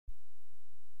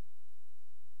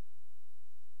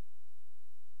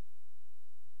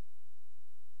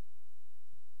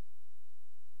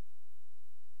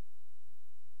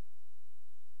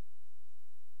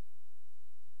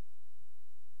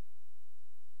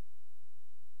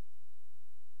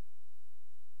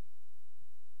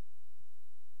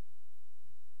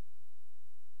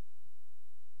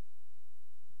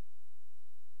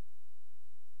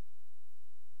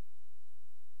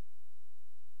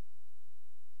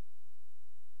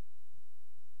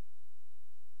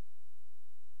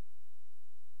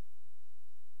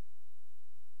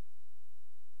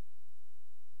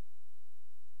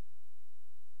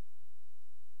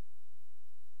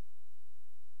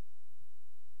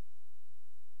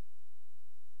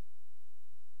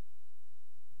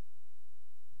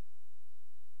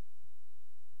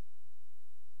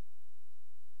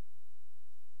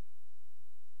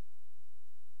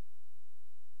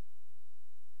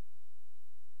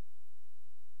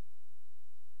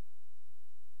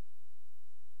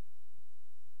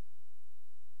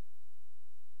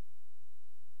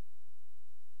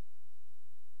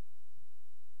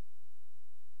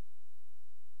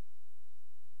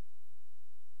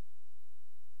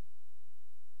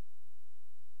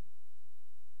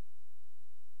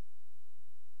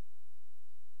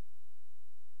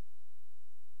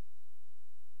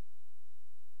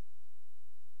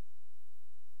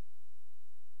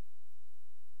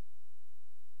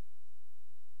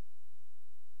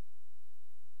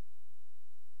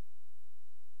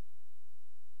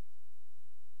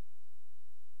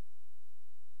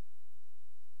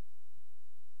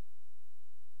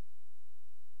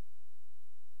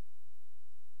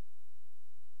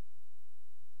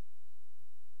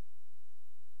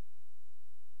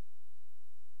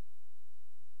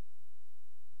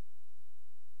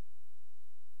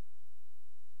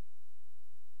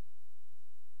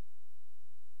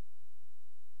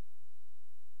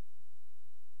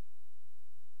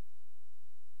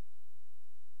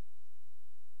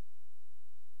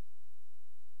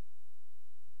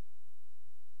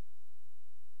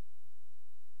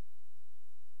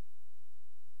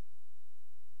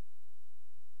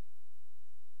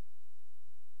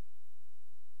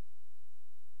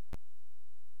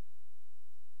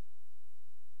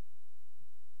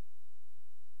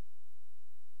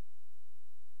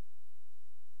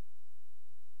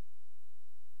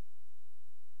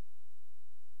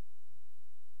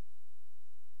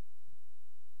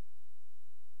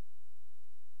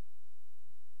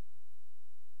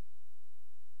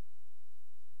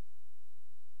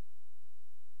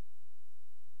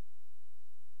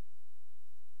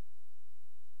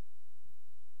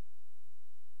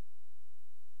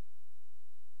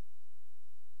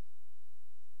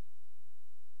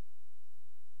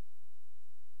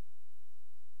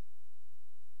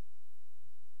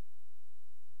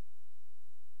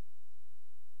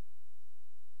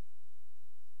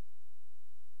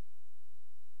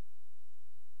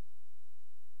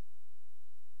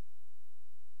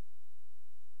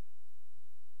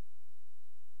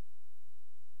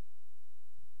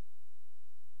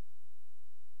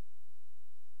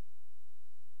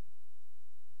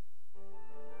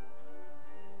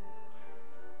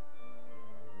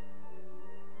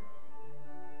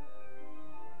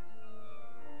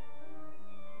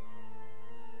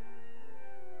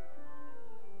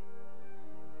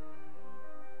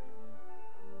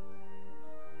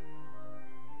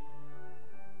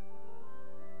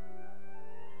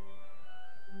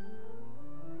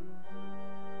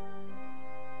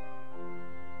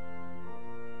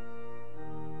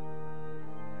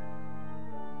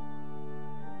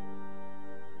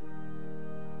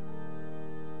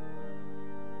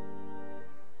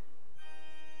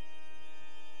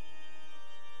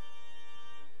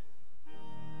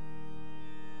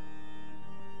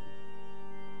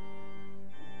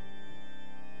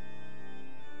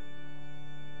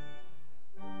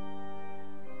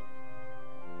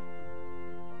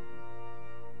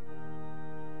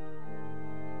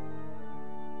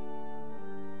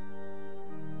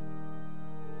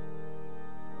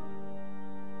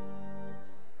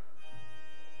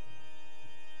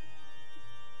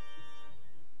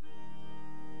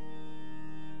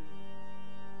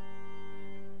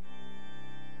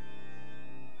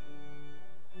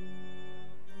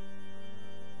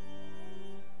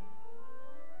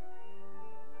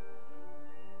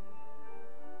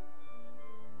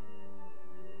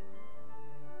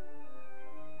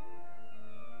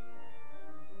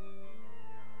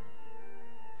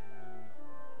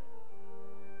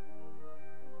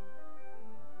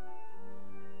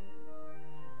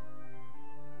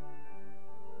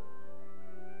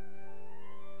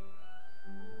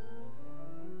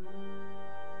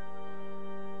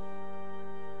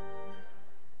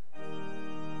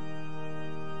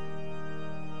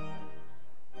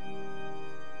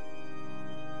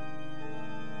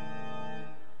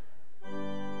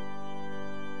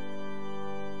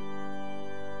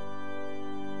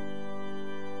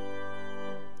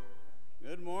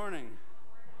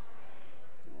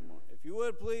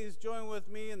would please join with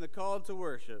me in the call to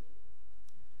worship.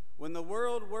 When the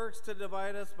world works to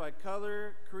divide us by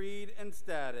color, creed, and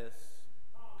status,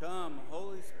 come,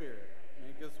 Holy Spirit,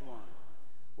 make us one.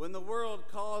 When the world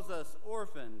calls us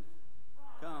orphaned,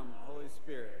 come, Holy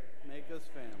Spirit, make us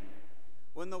family.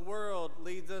 When the world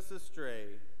leads us astray,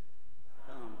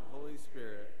 come, Holy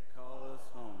Spirit, call us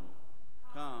home.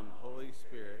 Come, Holy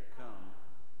Spirit, come.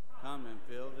 Come and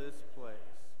fill this place.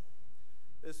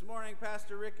 This morning,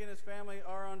 Pastor Rick and his family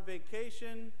are on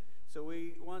vacation, so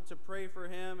we want to pray for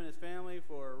him and his family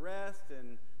for rest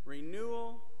and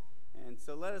renewal. And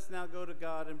so let us now go to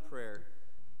God in prayer.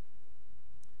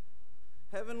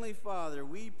 Heavenly Father,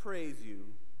 we praise you.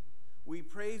 We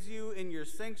praise you in your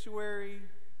sanctuary.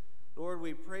 Lord,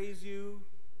 we praise you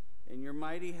in your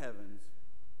mighty heavens.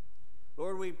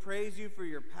 Lord, we praise you for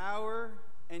your power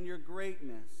and your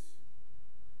greatness.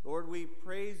 Lord, we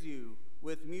praise you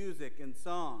with music and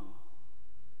song.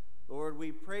 Lord,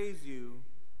 we praise you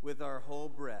with our whole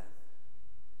breath.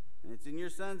 And it's in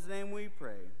your Son's name we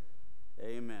pray.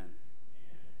 Amen.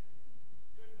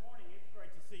 Good morning. It's great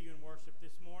to see you in worship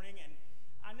this morning. And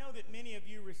I know that many of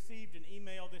you received an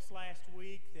email this last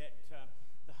week that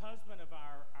the husband of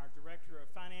our Director of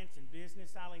Finance and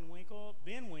Business,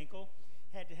 Ben Winkle,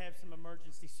 had to have some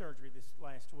emergency surgery this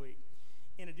last week.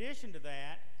 In addition to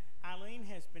that, Eileen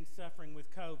has been suffering with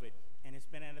COVID and has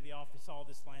been out of the office all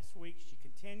this last week. She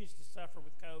continues to suffer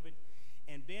with COVID,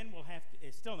 and Ben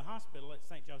is still in the hospital at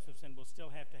St. Joseph's and will still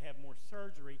have to have more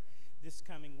surgery this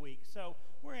coming week. So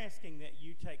we're asking that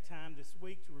you take time this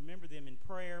week to remember them in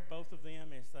prayer, both of them,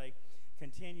 as they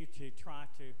continue to try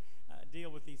to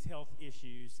deal with these health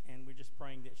issues, and we're just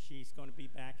praying that she's going to be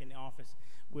back in the office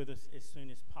with us as soon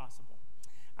as possible.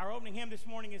 Our opening hymn this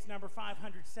morning is number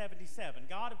 577,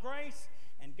 God of Grace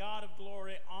and God of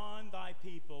Glory, on thy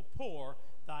people pour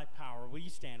thy power. Will you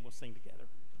stand? We'll sing together.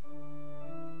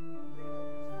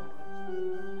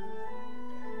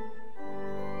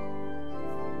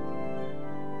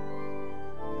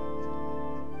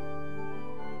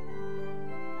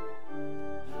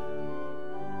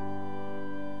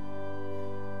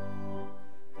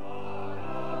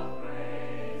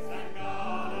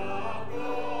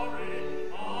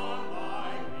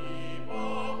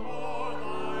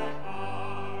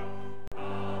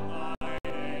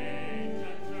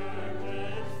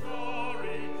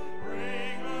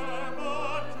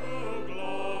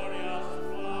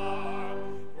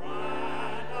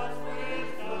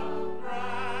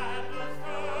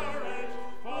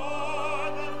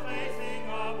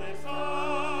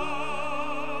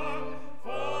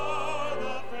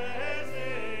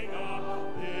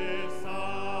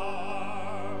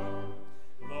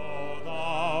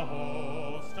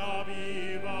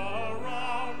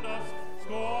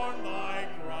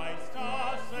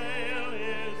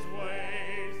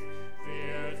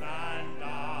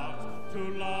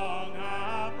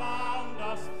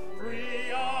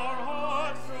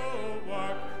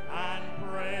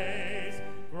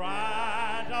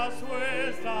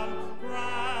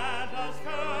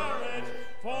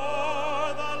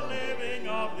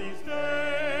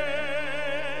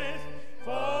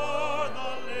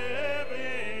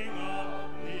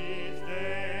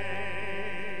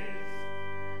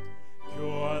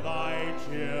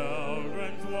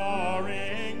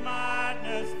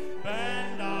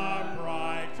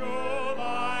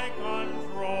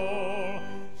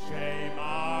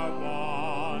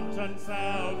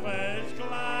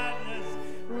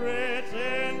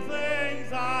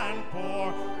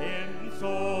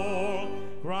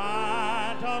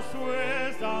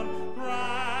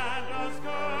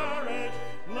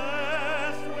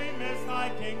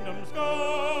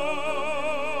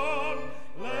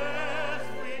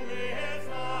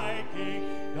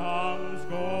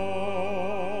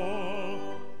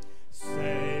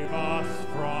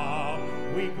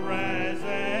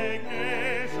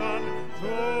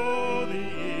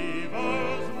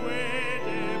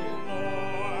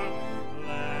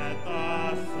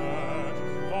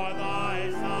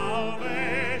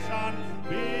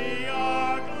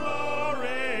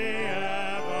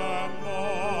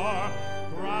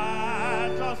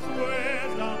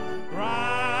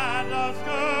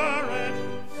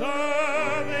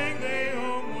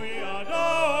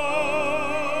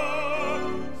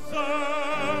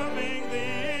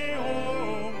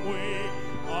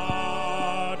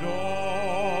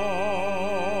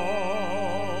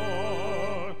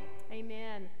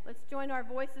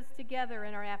 Together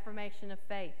in our affirmation of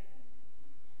faith.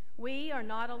 We are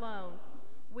not alone.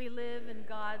 We live in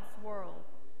God's world.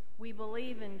 We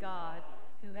believe in God,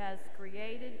 who has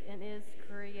created and is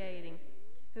creating,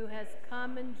 who has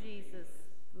come in Jesus,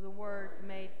 the Word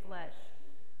made flesh.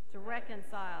 to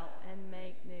reconcile and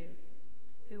make new,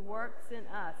 who works in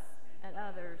us and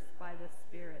others by the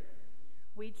Spirit.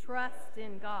 We trust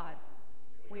in God.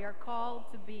 We are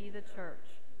called to be the church,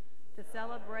 to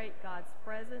celebrate God's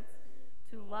presence,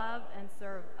 to love and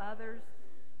serve others,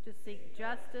 to seek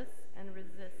justice and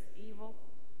resist evil,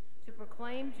 to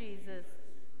proclaim Jesus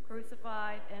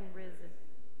crucified and risen,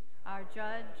 our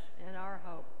judge and our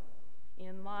hope,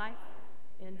 in life,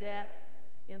 in death,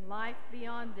 in life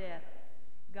beyond death.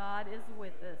 God is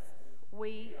with us.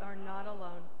 We are not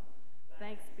alone.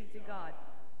 Thanks be to God.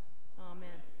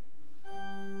 Amen.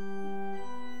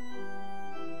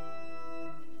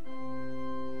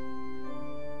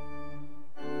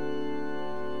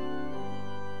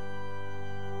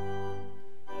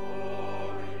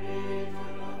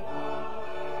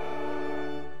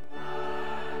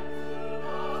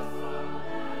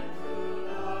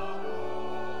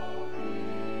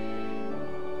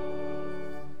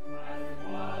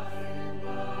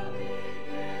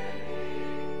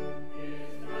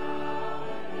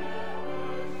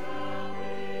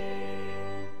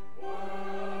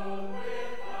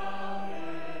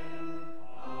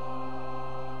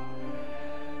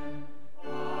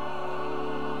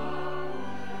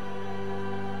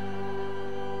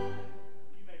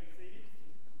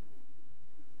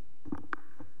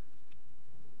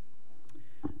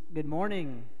 Good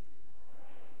morning.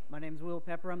 My name is Will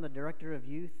Pepper. I'm the Director of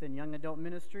Youth and Young Adult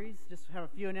Ministries. Just have a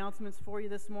few announcements for you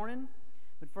this morning.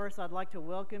 But first, I'd like to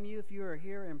welcome you. If you are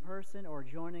here in person or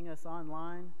joining us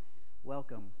online,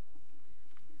 welcome.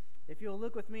 If you'll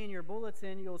look with me in your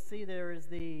bulletin, you'll see there is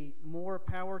the More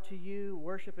Power to You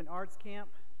Worship and Arts Camp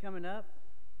coming up.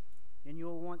 And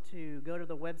you'll want to go to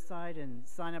the website and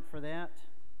sign up for that.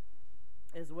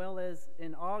 As well as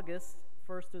in August,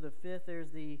 1st through the 5th, there's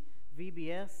the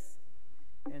VBS,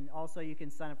 and also you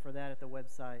can sign up for that at the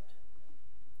website.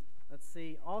 Let's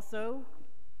see. Also,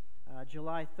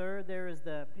 July 3rd, there is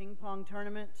the ping pong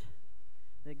tournament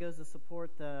that goes to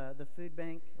support the food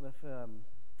bank. Is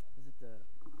it the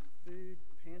food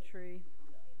pantry?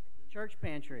 Church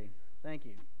pantry. Thank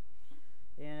you.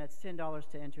 And it's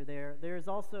 $10 to enter there. There is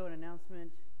also an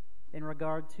announcement in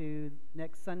regard to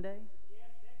next Sunday.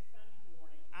 Yes, next Sunday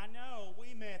morning. I know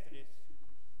we Methodists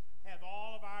have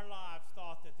all of our lives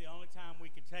thought that the only time we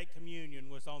could take communion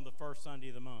was on the first Sunday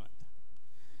of the month.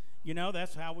 You know,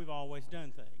 that's how we've always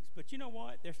done things. But you know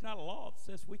what? There's not a law that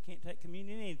says we can't take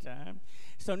communion anytime.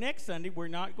 So next Sunday, we're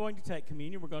not going to take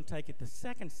communion. We're going to take it the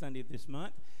second Sunday of this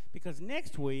month, because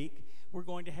next week, we're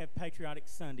going to have Patriotic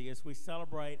Sunday as we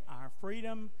celebrate our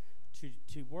freedom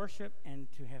to worship and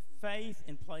to have faith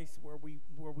in place where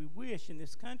we wish in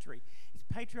this country. It's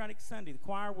Patriotic Sunday. The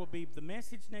choir will be the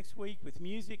message next week with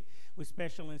music, with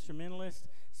special instrumentalists,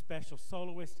 special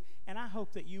soloists, and I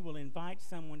hope that you will invite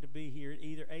someone to be here at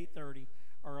either 8:30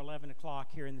 or 11 o'clock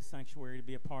here in the sanctuary to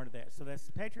be a part of that. So that's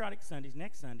the Patriotic Sundays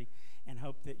next Sunday, and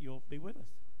hope that you'll be with us.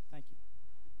 Thank you.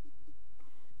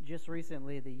 Just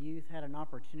recently, the youth had an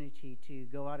opportunity to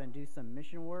go out and do some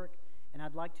mission work, and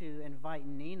I'd like to invite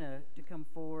Nina to come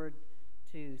forward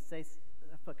to say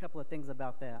a couple of things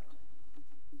about that.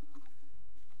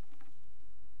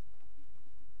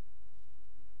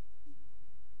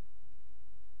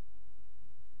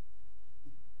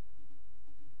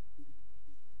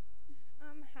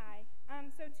 Hi.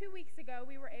 So 2 weeks ago,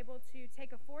 we were able to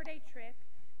take a 4-day trip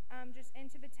just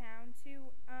into the town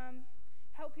to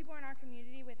help people in our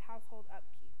community with household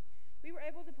upkeep. We were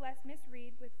able to bless Miss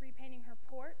Reed with repainting her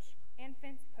porch and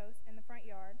fence posts in the front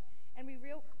yard, and we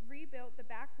rebuilt the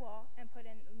back wall and put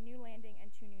in a new landing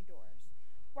and 2 new doors.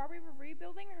 While we were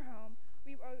rebuilding her home,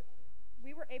 we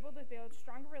were able to build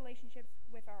stronger relationships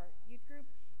with our youth group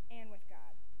and with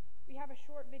God. We have a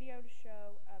short video to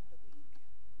show of the week.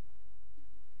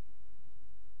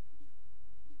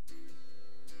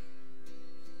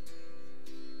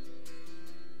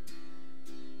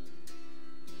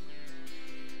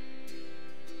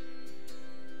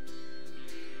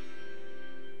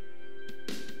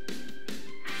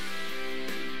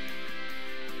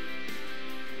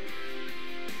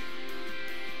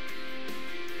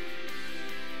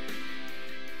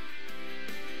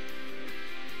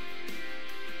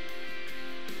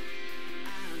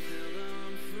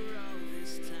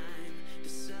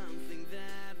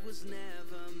 Was never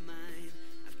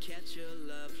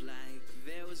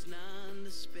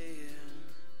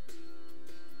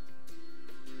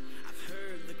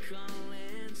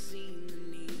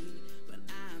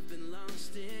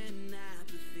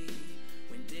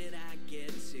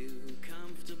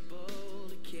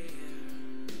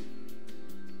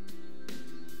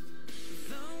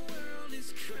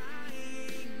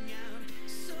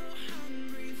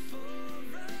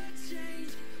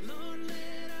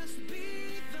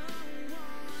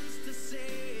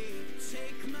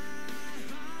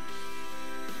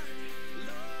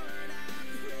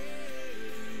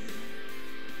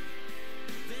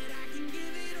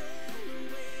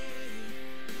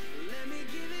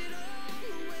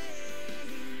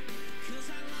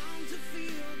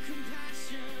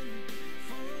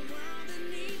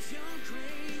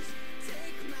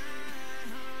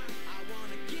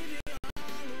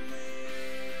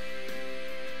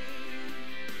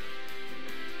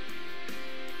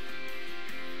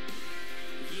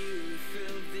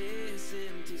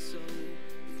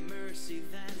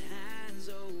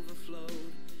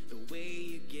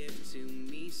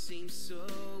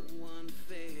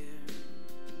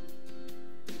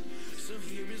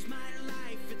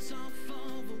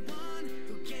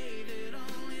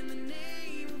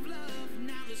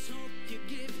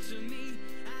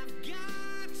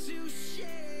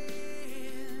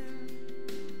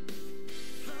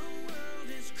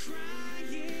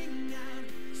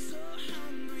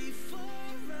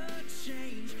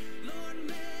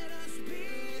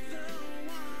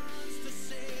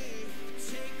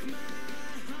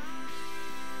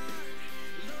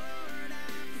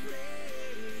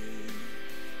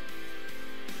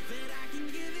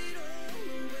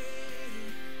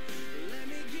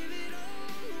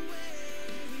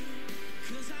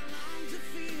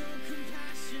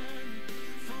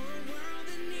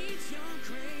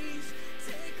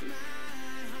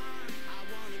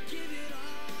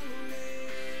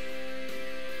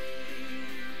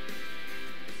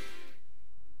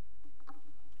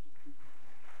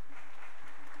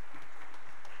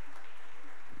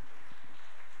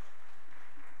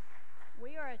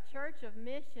church of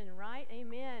mission, right?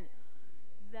 Amen.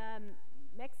 The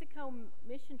Mexico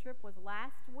mission trip was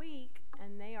last week,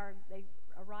 and they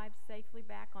arrived safely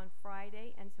back on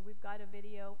Friday, and so we've got a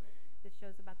video that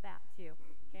shows about that too.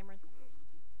 Cameron?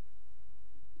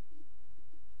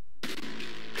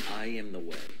 I am the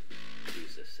way,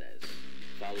 Jesus says.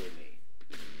 Follow me.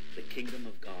 The kingdom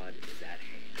of God is at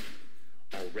hand,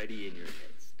 already in your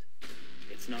midst.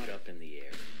 It's not up in the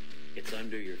air. It's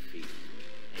under your feet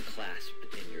and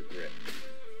clasped in your grip.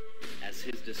 As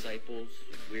his disciples,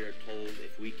 we are told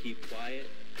if we keep quiet,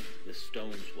 the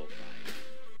stones will cry.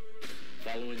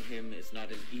 Following him is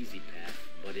not an easy path,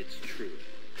 but it's true.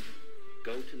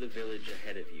 Go to the village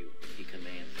ahead of you, he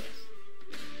commands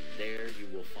us. There you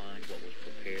will find what was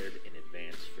prepared in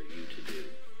advance for you to do.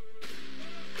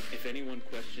 If anyone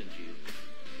questions you,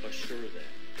 assure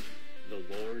them, the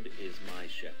Lord is my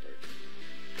shepherd.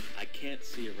 I can't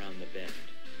see around the bend,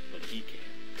 but he can.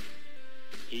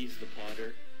 He's the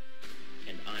potter,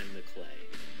 and I'm the clay.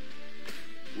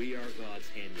 We are God's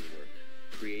handiwork,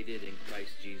 created in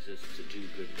Christ Jesus to do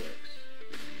good works.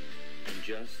 And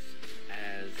just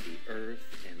as the earth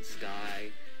and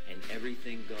sky and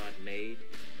everything God made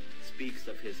speaks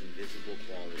of his invisible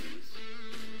qualities,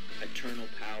 eternal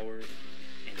power,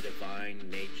 and divine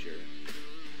nature,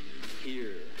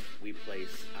 here we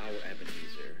place our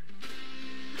Ebenezer.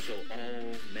 So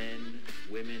all men,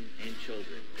 women, and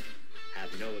children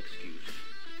have no excuse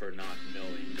for not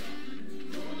knowing God.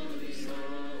 Holy,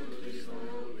 holy,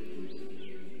 holy,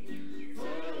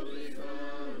 holy, holy,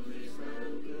 holy, holy,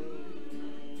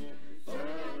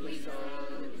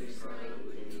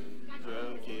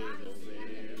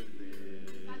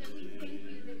 Father, we thank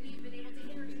you that we've been able to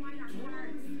intertwine our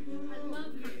hearts, our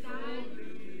love for God,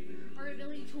 our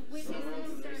ability to witness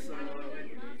and serve God, our love.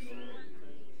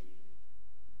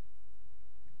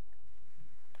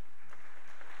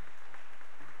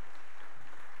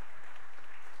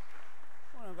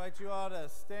 I want to invite you all to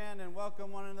stand and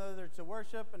welcome one another to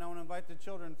worship, and I want to invite the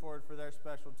children forward for their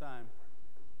special time.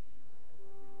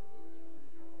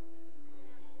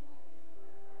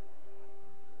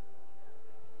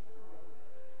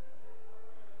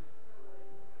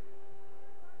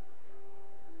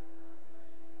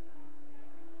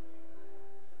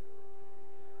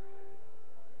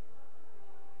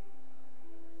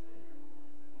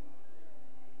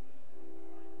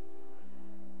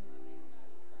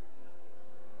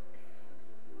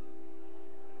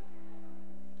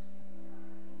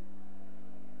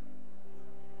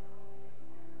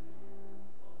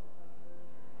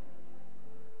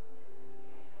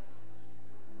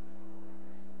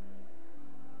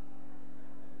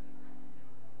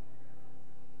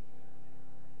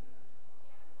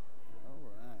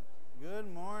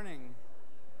 Good morning.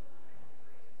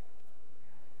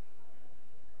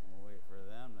 We'll wait for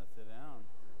them to sit down.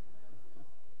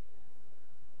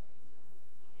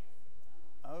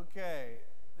 Okay,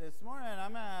 this morning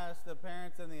I'm going to ask the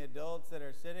parents and the adults that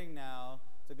are sitting now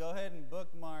to go ahead and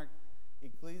bookmark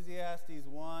Ecclesiastes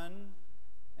 1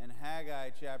 and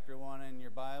Haggai chapter 1 in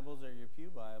your Bibles or your pew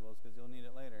Bibles, because you'll need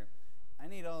it later. I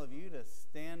need all of you to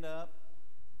stand up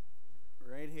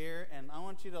right here, and I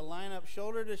want you to line up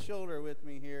shoulder to shoulder with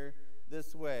me here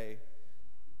this way.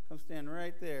 Come stand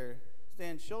right there.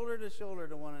 Stand shoulder to shoulder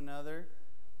to one another.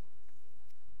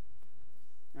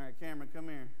 All right, Cameron, come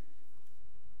here.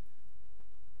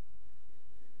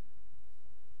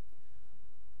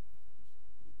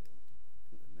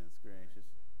 Goodness gracious.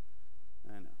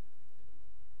 I know.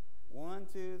 1,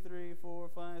 2, 3, 4,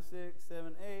 5, 6,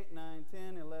 7, 8, 9,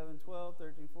 10, 11, 12,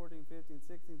 13, 14, 15,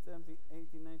 16, 17,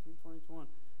 18, 19, 20, 21.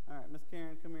 All right, Miss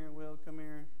Karen, come here. Will, come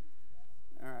here.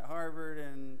 All right, Harvard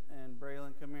and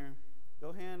Braylon, come here.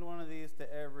 Go hand one of these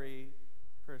to every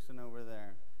person over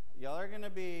there.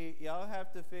 Y'all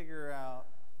have to figure out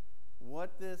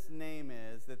what this name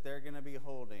is that they're going to be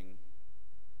holding.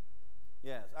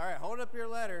 Yes. All right, hold up your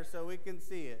letter so we can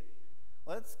see it.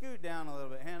 Let's scoot down a little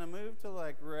bit. Hannah, move to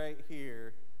like right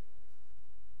here.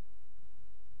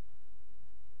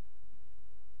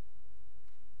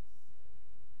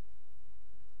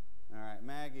 All right,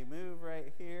 Maggie, move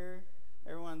right here.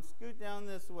 Everyone scoot down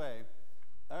this way.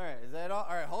 All right, is that all?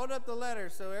 All right, hold up the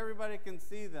letters so everybody can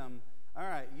see them. All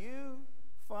right, you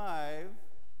 5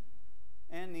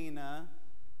 and Nina,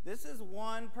 this is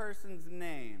one person's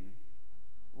name.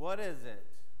 What is it?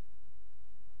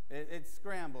 It's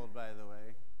scrambled, by the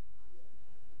way.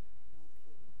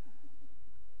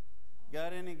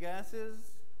 Got any guesses?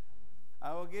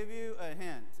 I will give you a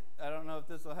hint. I don't know if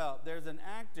this will help. There's an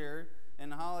actor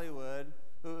in Hollywood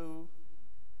who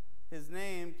his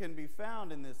name can be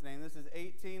found in this name. This is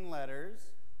 18 letters.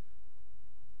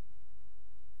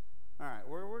 All right,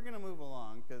 we're going to move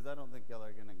along because I don't think y'all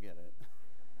are going to get it.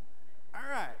 All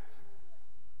right,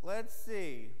 let's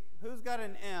see. Who's got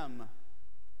an M?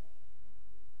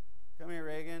 Come here,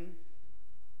 Reagan.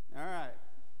 All right.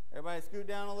 Everybody scoot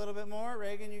down a little bit more.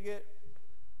 Reagan, you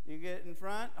get in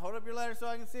front. Hold up your letter so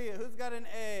I can see it. Who's got an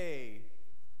A?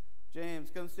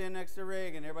 James, come stand next to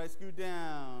Reagan. Everybody scoot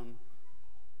down.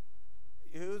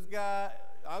 Who's got,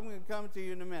 I'm going to come to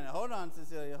you in a minute. Hold on,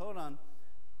 Cecilia. Hold on.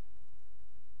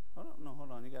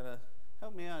 Hold on. You got to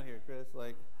help me out here, Chris.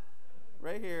 Like,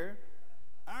 right here.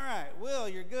 All right. Will,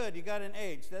 you're good. You got an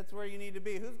H. That's where you need to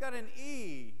be. Who's got an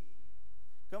E?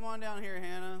 Come on down here,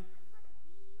 Hannah.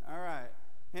 All right.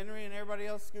 Henry and everybody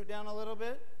else scoot down a little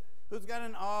bit. Who's got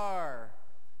an R?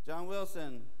 John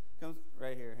Wilson. Come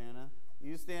right here, Hannah.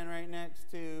 You stand right next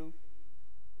to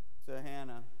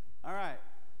Hannah. All right.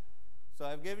 So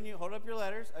I've given you, hold up your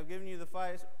letters. I've given you the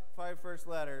five first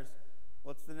letters.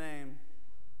 What's the name?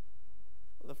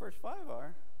 Well, the first 5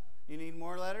 are. You need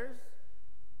more letters?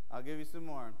 I'll give you some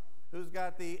more. Who's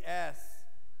got the S?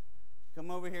 Come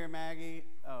over here, Maggie.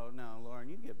 Oh, no, Lauren,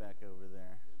 you get back over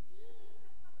there.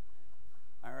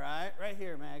 All right, right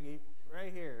here, Maggie,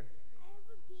 right here.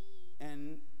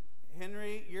 And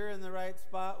Henry, you're in the right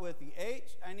spot with the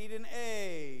H. I need an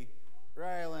A.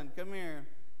 Ryland, come here.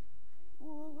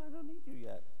 Well, I don't need you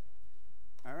yet.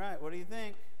 All right, what do you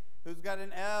think? Who's got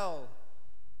an L?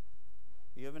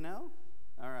 You have an L?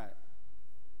 All right.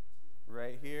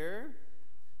 Right here.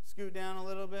 Scoot down a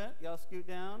little bit. Y'all scoot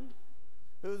down.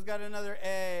 Who's got another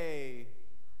A?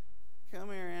 Come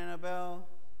here, Annabelle.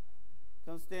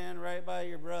 Come stand right by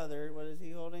your brother. What is he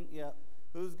holding? Yep.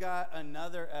 Who's got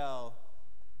another L?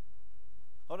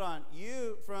 Hold on.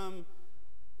 You, from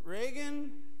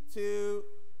Reagan to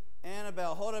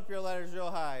Annabelle, hold up your letters real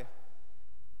high.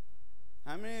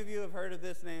 How many of you have heard of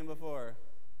this name before?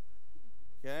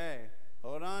 Okay.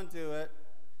 Hold on to it.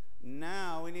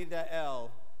 Now we need that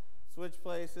L. Switch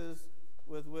places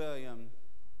with William.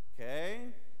 Okay.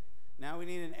 Now we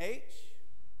need an H.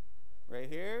 Right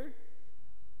here.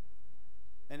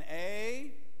 An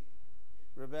A,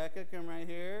 Rebecca, come right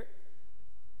here.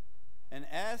 An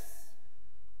S,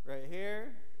 right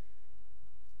here.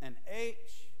 An H,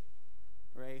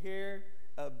 right here.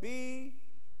 A B,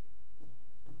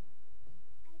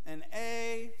 an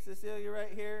A, Cecilia,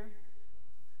 right here.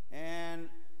 And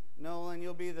Nolan,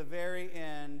 you'll be the very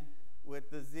end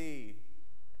with the Z.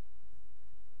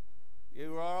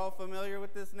 You are all familiar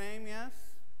with this name, yes?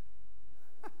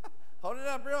 Hold it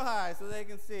up real high so they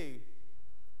can see.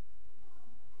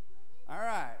 All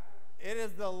right. It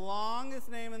is the longest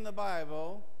name in the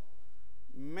Bible.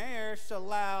 Meir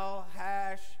Shalal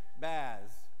Hash Baz.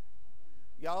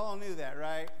 Y'all all knew that,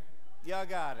 right? Y'all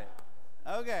got it.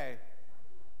 Okay.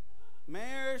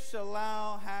 Meir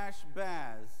Shalal Hash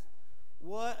Baz.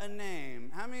 What a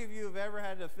name. How many of you have ever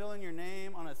had to fill in your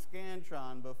name on a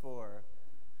Scantron before?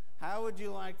 How would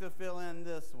you like to fill in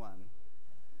this one?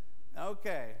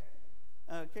 Okay.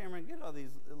 Cameron, get all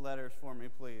these letters for me,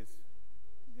 please.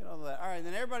 Get all that. All right,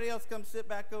 then everybody else come sit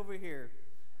back over here.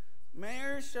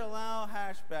 Meir Shalal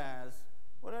Hashbaz.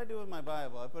 What did I do with my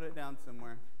Bible? I put it down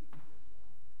somewhere.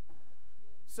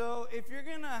 So if you're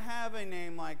going to have a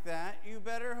name like that, you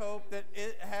better hope that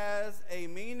it has a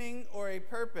meaning or a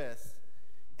purpose.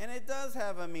 And it does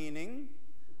have a meaning.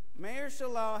 Meir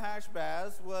Shalal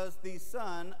Hashbaz was the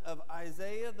son of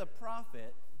Isaiah the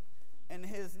prophet, and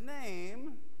his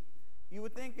name, you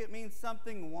would think it means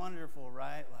something wonderful,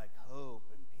 right? Like hope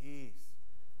and peace.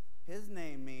 His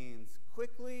name means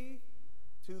quickly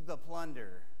to the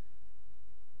plunder.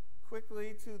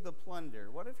 Quickly to the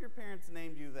plunder. What if your parents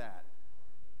named you that?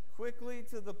 Quickly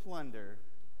to the plunder,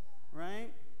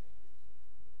 right?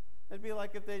 It'd be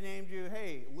like if they named you,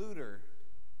 hey, looter,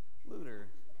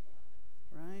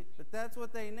 right? But that's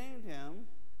what they named him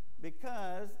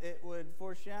because it would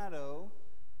foreshadow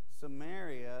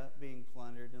Samaria being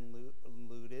plundered and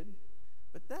looted.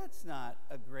 But that's not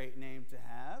a great name to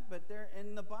have. But there,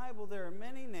 in the Bible, there are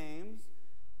many names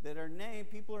that are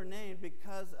named, people are named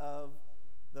because of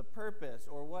the purpose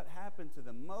or what happened to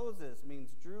them. Moses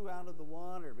means drew out of the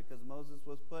water because Moses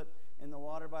was put in the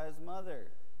water by his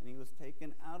mother and he was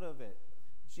taken out of it.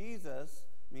 Jesus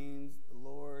means the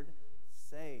Lord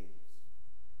saves.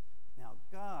 Now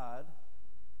God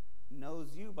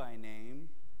knows you by name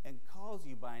and calls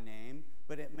you by name,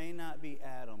 but it may not be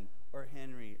Adam or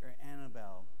Henry or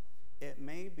Annabelle. It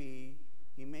may be,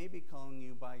 he may be calling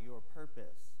you by your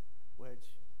purpose,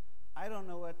 which I don't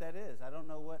know what that is. I don't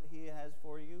know what he has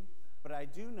for you, but I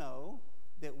do know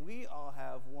that we all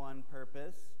have one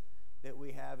purpose that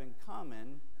we have in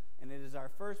common, and it is our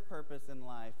first purpose in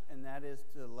life, and that is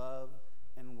to love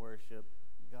and worship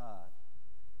God.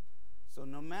 So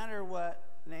no matter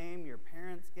what name your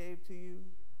parents gave to you,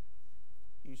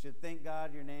 you should thank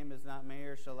God your name is not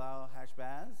Mayor Shalal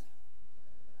Hashbaz.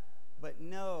 But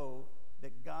know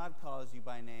that God calls you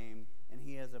by name, and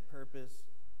he has a purpose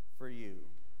for you.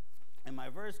 And my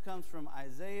verse comes from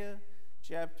Isaiah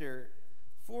chapter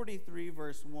 43,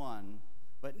 verse 1.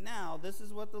 But now this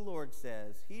is what the Lord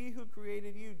says. He who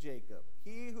created you, Jacob,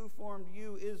 he who formed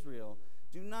you, Israel,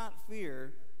 do not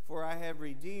fear, for I have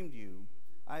redeemed you.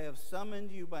 I have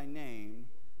summoned you by name.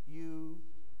 You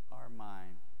are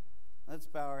mine. Let's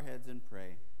bow our heads and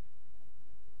pray.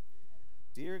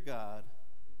 Dear God,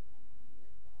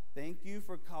 thank you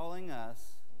for calling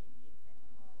us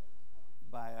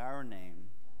by our name.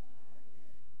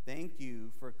 Thank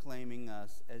you for claiming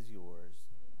us as yours.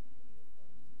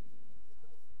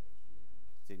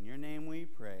 It's in your name we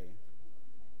pray.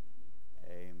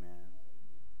 Amen.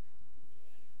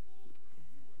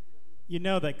 You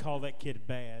know they call that kid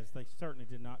Baz. They certainly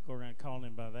did not go around calling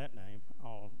him by that name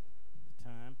all the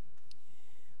time.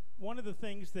 One of the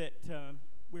things that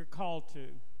we're called to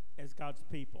as God's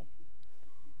people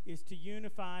is to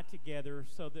unify together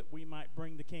so that we might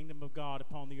bring the kingdom of God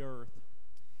upon the earth.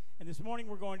 And this morning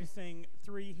we're going to sing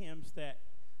 3 hymns that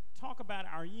talk about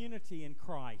our unity in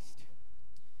Christ,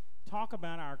 talk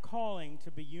about our calling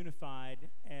to be unified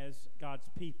as God's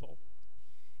people.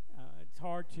 It's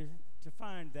hard to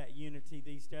find that unity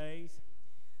these days,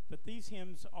 but these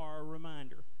hymns are a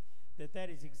reminder that that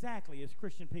is exactly, as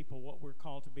Christian people, what we're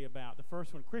called to be about. The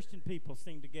first one, Christian people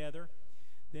sing together.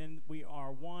 Then we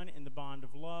are one in the bond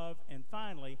of love. And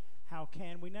finally, how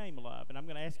can we name love? And I'm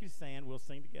going to ask you to stand. We'll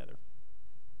sing together.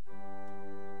 Christ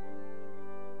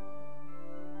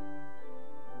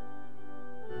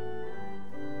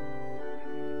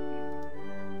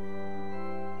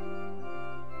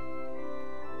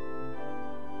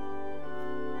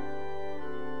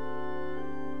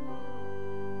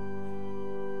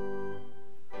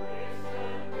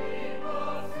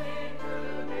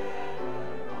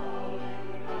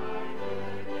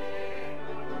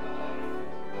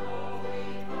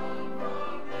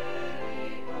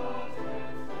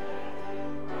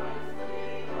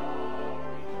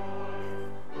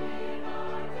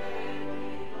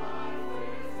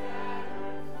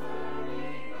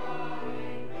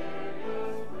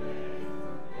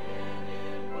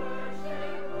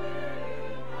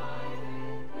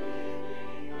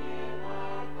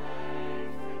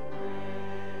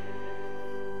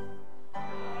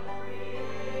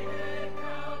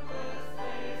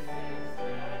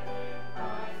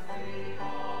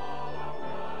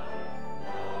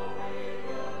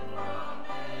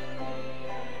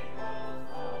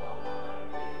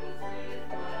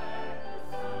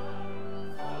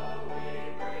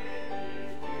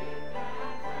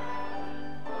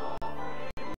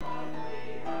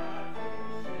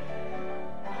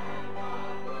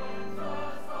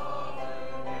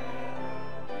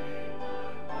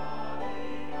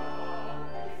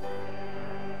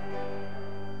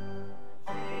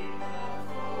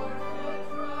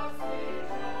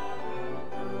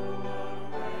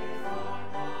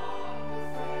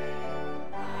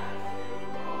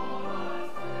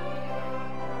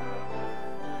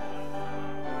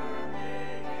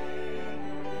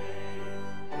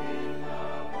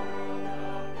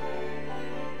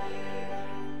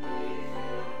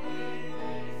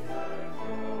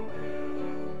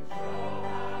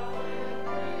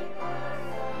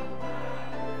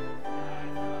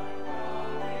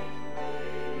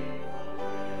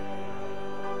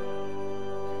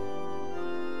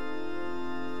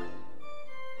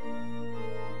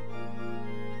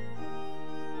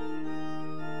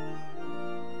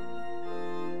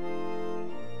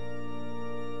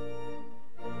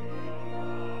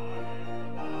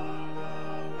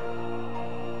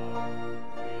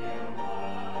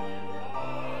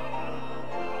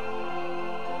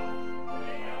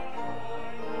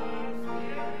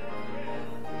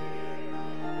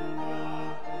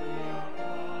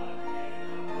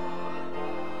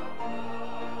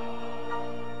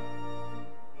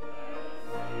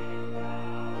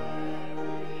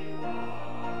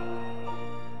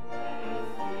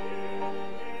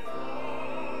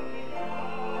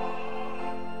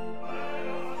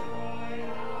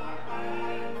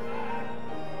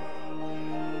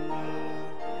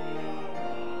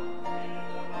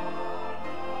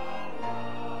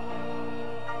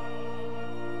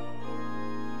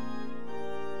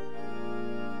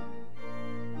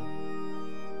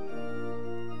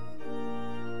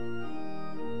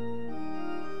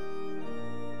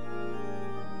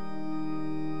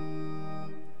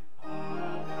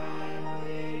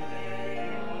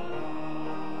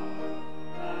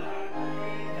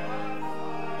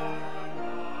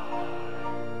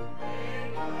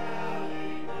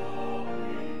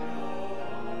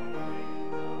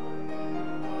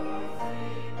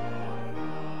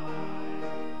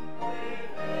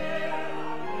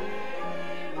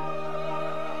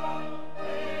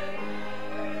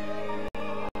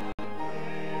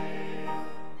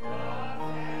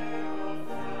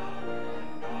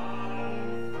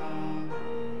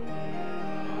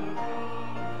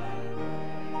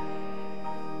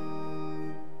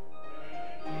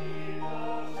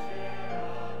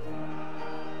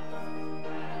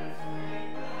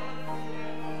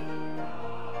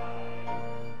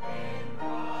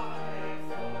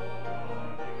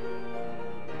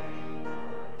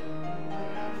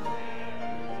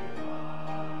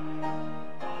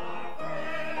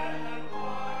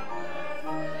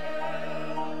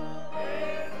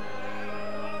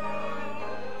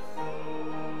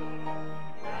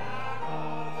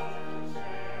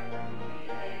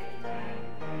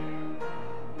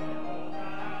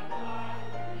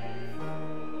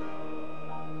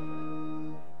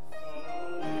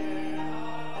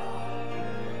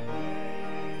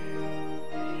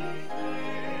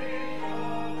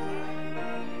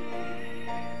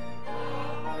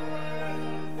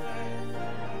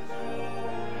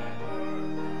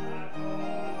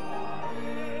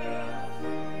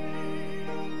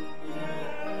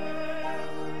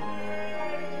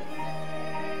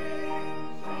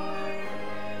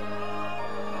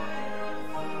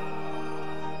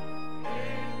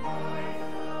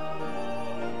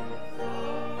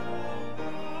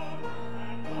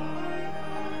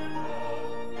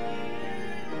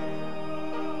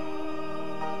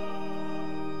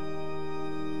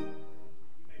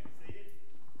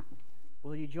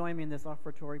join me in this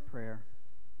offertory prayer?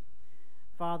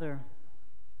 Father,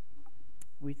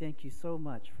 we thank you so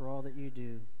much for all that you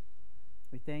do.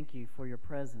 We thank you for your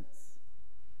presence.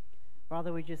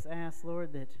 Father, we just ask,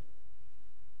 Lord, that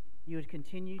you would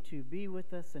continue to be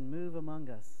with us and move among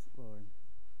us, Lord.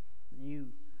 You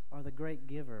are the great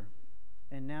giver.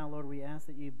 And now, Lord, we ask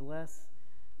that you bless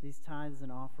these tithes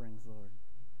and offerings, Lord.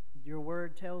 Your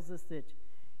word tells us that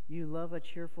you love a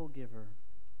cheerful giver.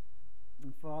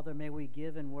 And Father, may we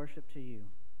give and worship to you.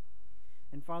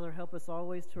 And Father, help us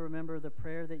always to remember the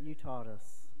prayer that you taught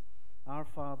us. Our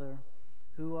Father,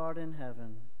 who art in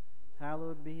heaven,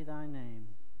 hallowed be thy name.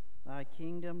 Thy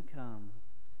kingdom come,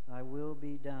 thy will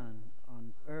be done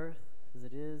on earth as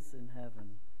it is in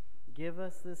heaven. Give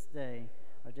us this day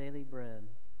our daily bread,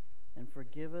 and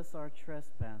forgive us our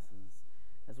trespasses,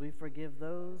 as we forgive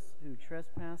those who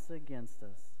trespass against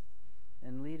us.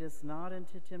 And lead us not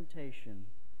into temptation,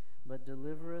 but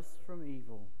deliver us from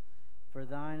evil. For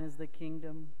thine is the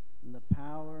kingdom, and the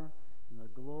power, and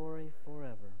the glory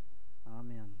forever.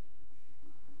 Amen.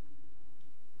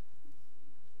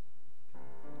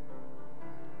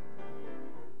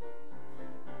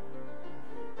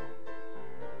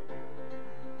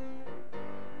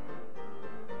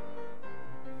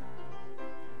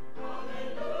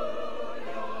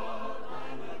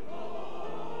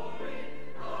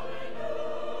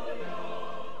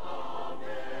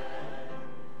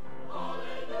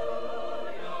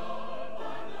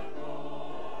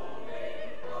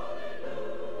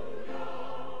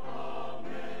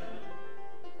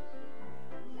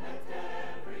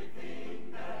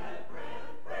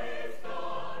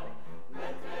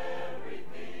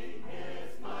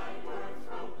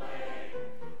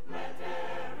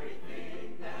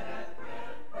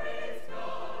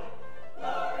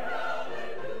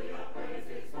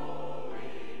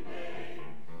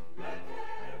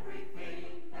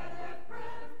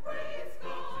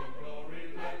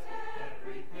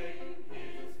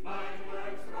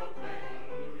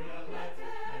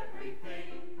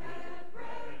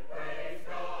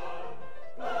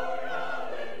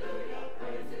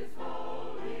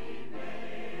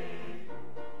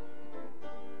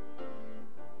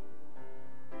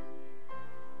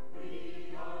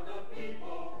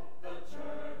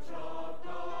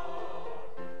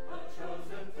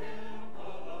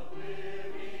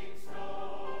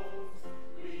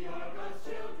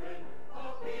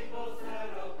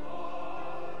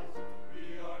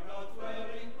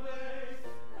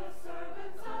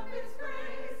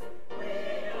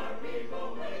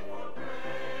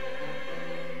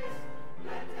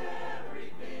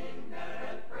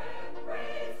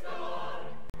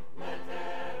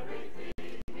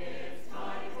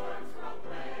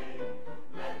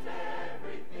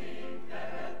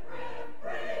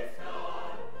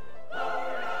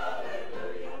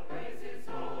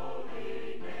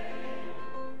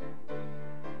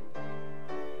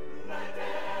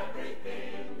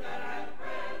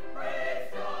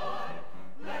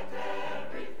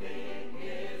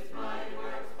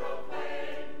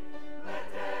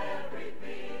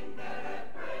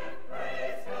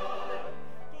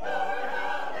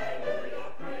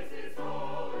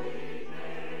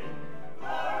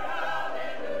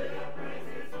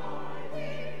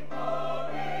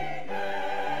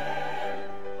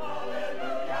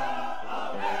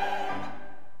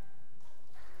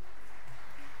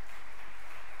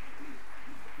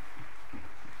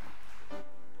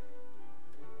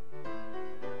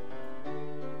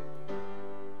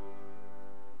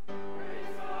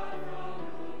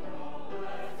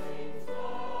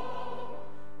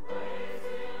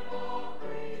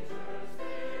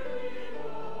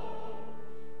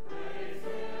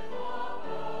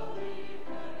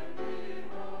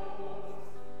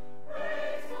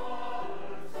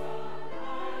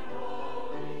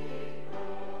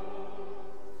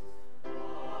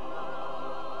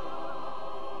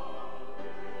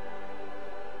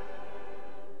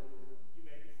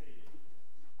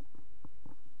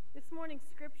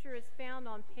 Scripture is found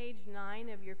on page 9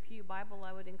 of your Pew Bible.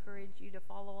 I would encourage you to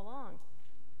follow along.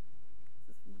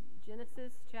 This is from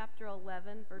Genesis chapter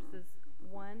 11, verses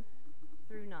 1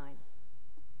 through 9.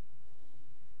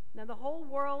 Now the whole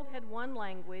world had one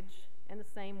language and the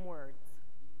same words.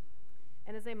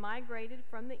 And as they migrated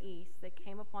from the east, they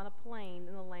came upon a plain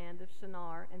in the land of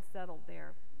Shinar and settled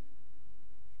there.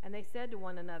 And they said to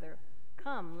one another,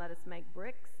 "Come, let us make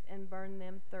bricks and burn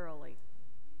them thoroughly."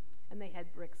 And they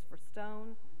had bricks for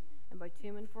stone and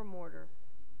bitumen for mortar.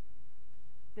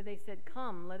 Then they said,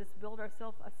 "Come, let us build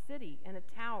ourselves a city and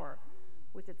a tower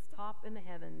with its top in the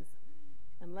heavens,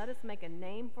 and let us make a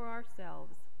name for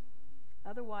ourselves.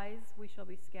 Otherwise we shall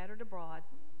be scattered abroad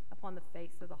upon the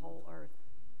face of the whole earth."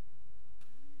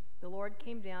 Lord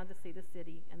came down to see the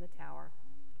city and the tower,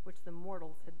 which the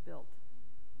mortals had built.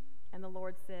 And the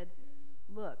Lord said,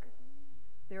 "Look,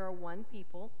 there are one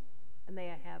people, and they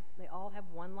all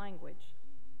have one language.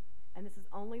 And this is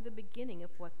only the beginning of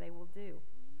what they will do.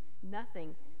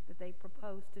 Nothing that they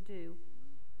propose to do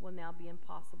will now be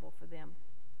impossible for them.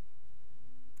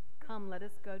 Come, let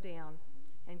us go down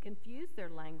and confuse their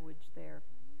language there,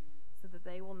 so that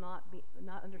they will not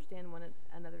understand one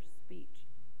another's speech."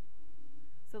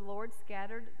 So the Lord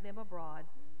scattered them abroad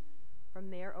from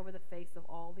there over the face of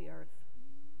all the earth,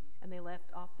 and they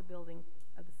left off the building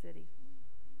of the city.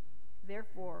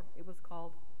 Therefore it was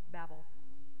called Babel,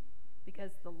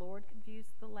 because the Lord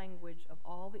confused the language of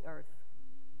all the earth,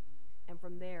 and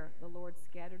from there the Lord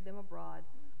scattered them abroad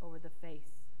over the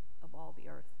face of all the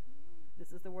earth.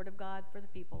 This is the word of God for the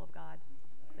people of God.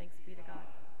 Thanks be to God.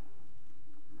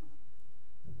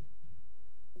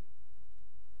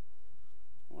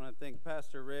 I want to thank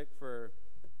Pastor Rick for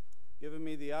giving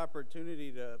me the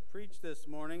opportunity to preach this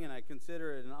morning, and I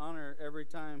consider it an honor every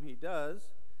time he does.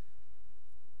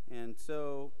 And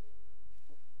so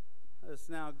let's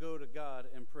now go to God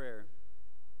in prayer.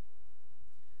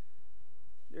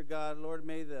 Dear God, Lord,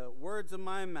 may the words of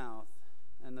my mouth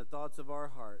and the thoughts of our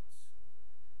hearts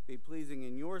be pleasing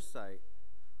in your sight,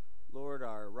 Lord,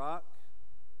 our rock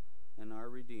and our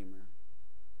Redeemer.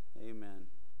 Amen.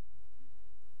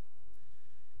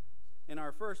 In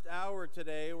our first hour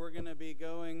today, we're going to be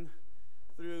going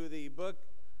through the book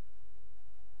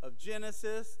of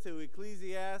Genesis to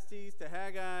Ecclesiastes to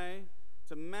Haggai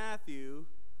to Matthew,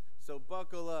 so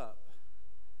buckle up.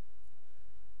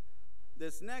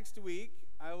 This next week,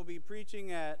 I will be preaching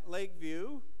at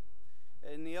Lakeview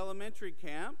in the elementary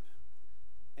camp,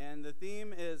 and the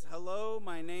theme is Hello,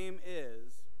 My Name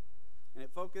Is, and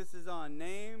it focuses on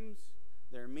names,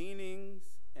 their meanings,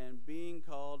 and being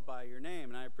called by your name.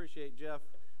 And I appreciate Jeff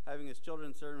having his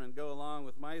children's sermon go along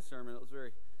with my sermon. It was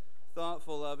very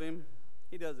thoughtful of him.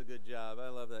 He does a good job. I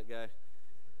love that guy.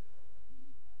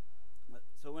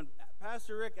 So when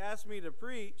Pastor Rick asked me to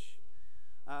preach,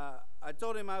 I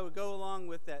told him I would go along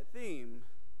with that theme.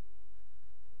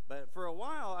 But for a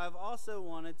while, I've also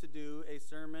wanted to do a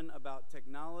sermon about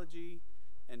technology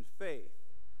and faith.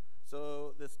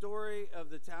 So the story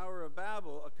of the Tower of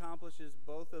Babel accomplishes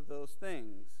both of those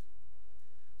things.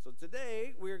 So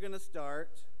today, we're going to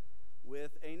start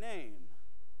with a name,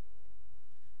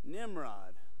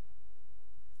 Nimrod.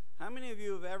 How many of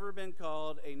you have ever been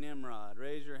called a Nimrod?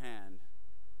 Raise your hand.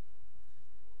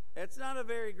 It's not a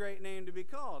very great name to be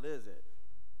called, is it?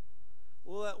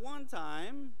 Well, at one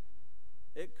time,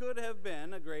 it could have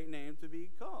been a great name to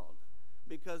be called,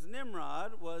 because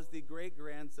Nimrod was the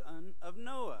great-grandson of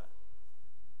Noah.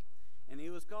 And he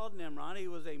was called Nimrod. He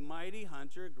was a mighty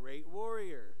hunter, great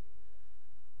warrior.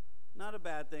 Not a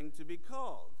bad thing to be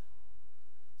called.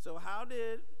 So how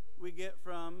did we get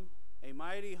from a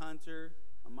mighty hunter,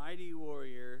 a mighty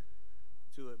warrior,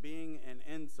 to it being an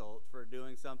insult for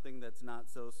doing something that's not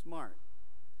so smart?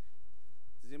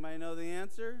 Does anybody know the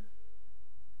answer?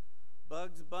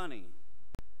 Bugs Bunny.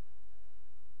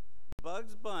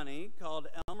 Bugs Bunny called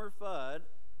Elmer Fudd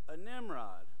a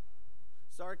Nimrod,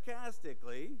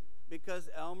 sarcastically, because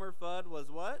Elmer Fudd was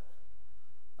what?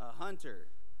 A hunter.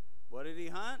 What did he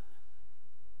hunt?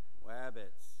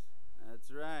 Wabbits. That's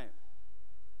right.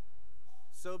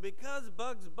 So because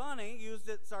Bugs Bunny used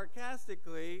it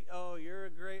sarcastically, oh, you're a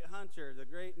great hunter, the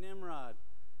great Nimrod.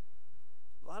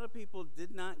 A lot of people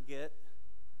did not get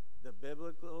the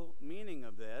biblical meaning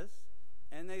of this,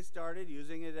 and they started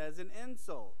using it as an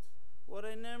insult. What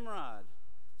a Nimrod.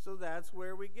 So that's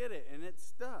where we get it, and it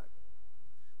stuck.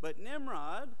 But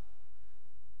Nimrod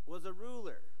was a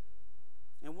ruler,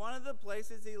 and one of the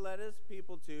places he led his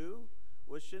people to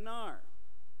was Shinar.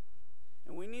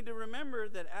 And we need to remember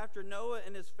that after Noah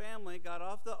and his family got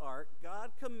off the ark,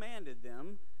 God commanded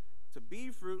them to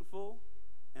be fruitful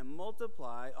and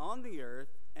multiply on the earth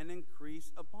and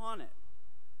increase upon it.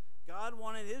 God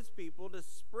wanted his people to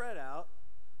spread out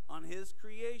on his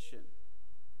creation.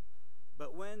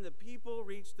 But when the people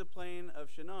reached the plain of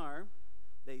Shinar,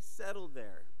 they settled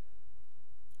there.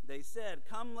 They said,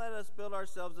 "Come, let us build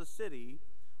ourselves a city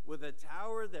with a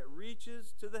tower that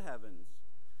reaches to the heavens,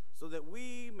 so that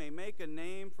we may make a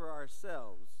name for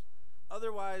ourselves.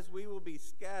 Otherwise, we will be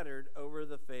scattered over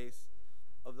the face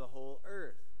of the whole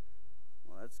earth."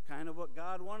 Well, that's kind of what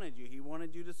God wanted you. He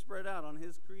wanted you to spread out on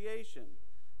his creation.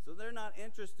 So they're not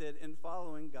interested in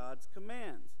following God's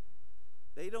commands.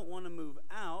 They don't want to move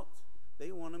out.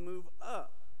 They want to move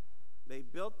up. They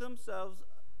built themselves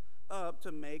up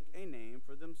to make a name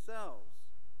for themselves.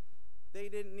 They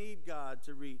didn't need God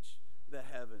to reach the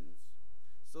heavens.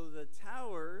 So the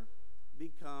tower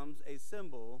becomes a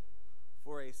symbol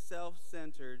for a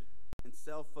self-centered and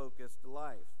self-focused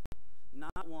life,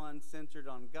 not one centered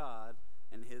on God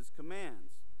and his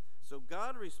commands. So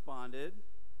God responded,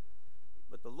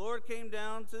 but the Lord came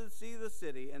down to see the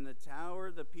city and the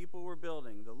tower the people were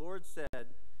building. The Lord said,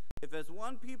 if as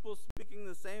one people speaking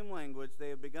the same language they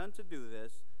have begun to do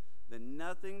this, then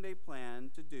nothing they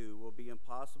plan to do will be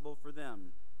impossible for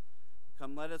them.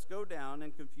 Come, let us go down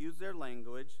and confuse their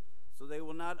language, so they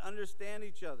will not understand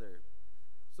each other.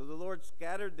 So the Lord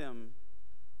scattered them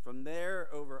from there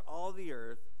over all the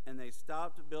earth, and they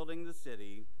stopped building the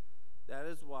city. That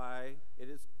is why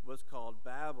was called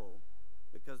Babel,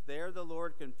 because there the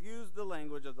Lord confused the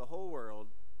language of the whole world.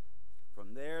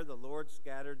 From there the Lord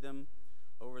scattered them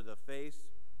over the face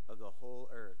of the whole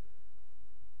earth.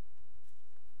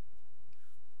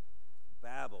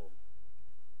 Babel.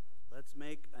 Let's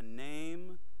make a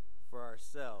name for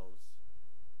ourselves.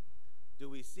 Do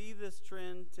we see this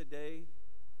trend today,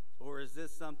 or is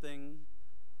this something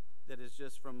that is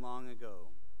just from long ago?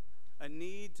 A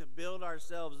need to build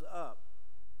ourselves up,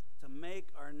 to make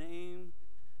our name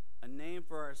a name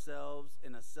for ourselves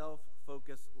in a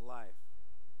self-focused life.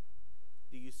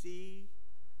 Do you see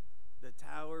the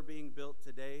tower being built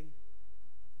today?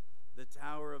 The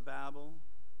Tower of Babel?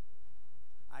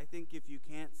 I think if you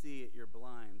can't see it, you're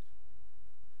blind.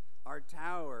 Our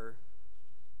tower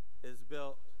is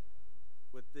built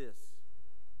with this.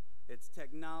 It's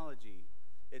technology.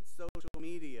 It's social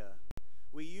media.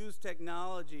 We use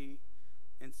technology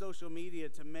and social media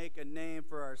to make a name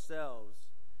for ourselves.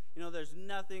 You know, there's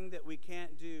nothing that we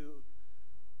can't do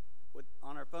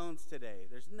on our phones today.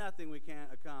 There's nothing we can't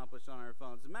accomplish on our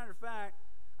phones. As a matter of fact,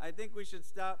 I think we should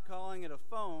stop calling it a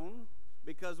phone,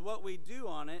 because what we do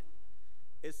on it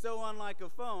is so unlike a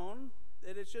phone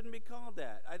that it shouldn't be called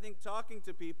that. I think talking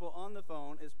to people on the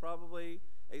phone is probably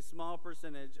a small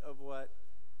percentage of what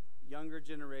younger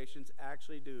generations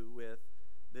actually do with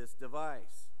this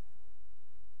device.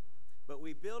 But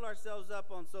we build ourselves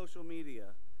up on social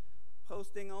media,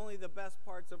 posting only the best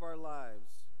parts of our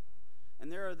lives.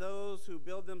 And there are those who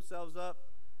build themselves up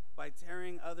by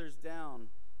tearing others down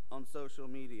on social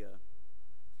media.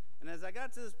 And as I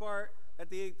got to this part at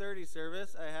the 8:30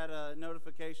 service, I had a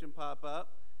notification pop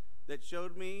up that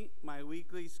showed me my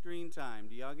weekly screen time.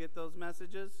 Do y'all get those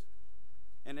messages?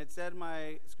 And it said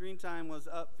my screen time was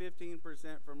up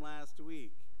 15% from last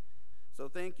week. So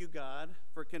thank you, God,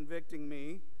 for convicting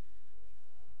me.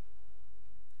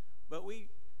 But we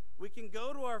can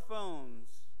go to our phones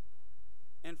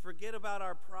and forget about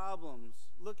our problems,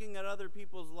 looking at other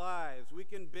people's lives. We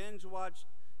can binge watch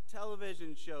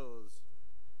television shows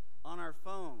on our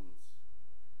phones.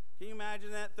 Can you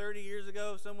imagine that 30 years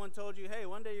ago if someone told you, hey,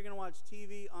 one day you're going to watch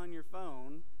TV on your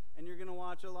phone and you're going to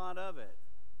watch a lot of it?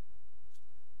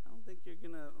 I don't think you're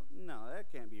going to, no,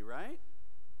 that can't be right.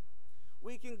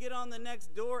 We can get on the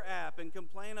Nextdoor app and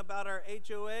complain about our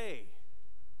HOA,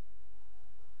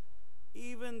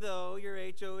 even though your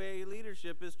HOA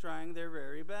leadership is trying their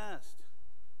very best.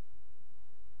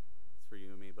 It's for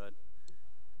you and me, bud.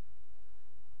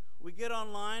 We get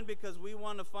online because we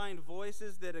want to find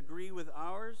voices that agree with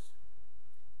ours,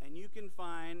 and you can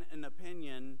find an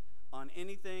opinion on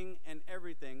anything and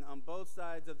everything on both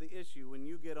sides of the issue when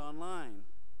you get online.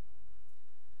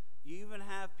 You even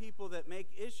have people that make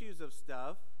issues of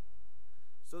stuff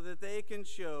so that they can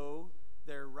show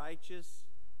their righteous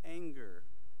anger.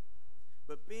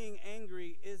 But being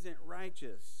angry isn't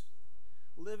righteous.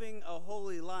 Living a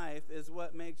holy life is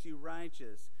what makes you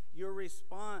righteous. Your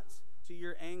response to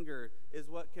your anger is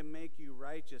what can make you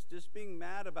righteous. Just being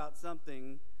mad about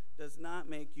something does not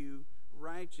make you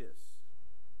righteous.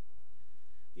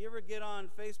 Do you ever get on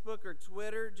Facebook or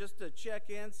Twitter just to check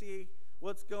in, see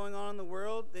what's going on in the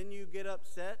world? Then you get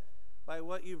upset by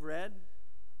what you've read?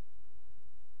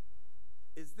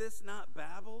 Is this not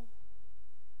Babel?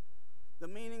 The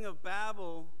meaning of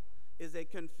Babel is a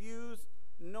confused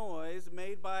noise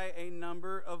made by a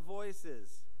number of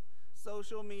voices.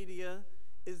 Social media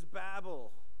is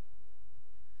Babel.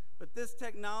 But this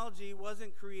technology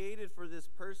wasn't created for this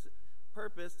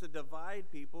purpose to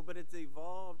divide people, but it's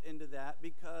evolved into that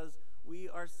because we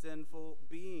are sinful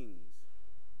beings.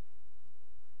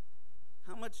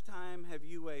 How much time have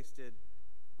you wasted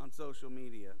on social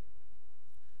media?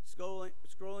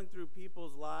 Scrolling through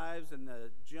people's lives and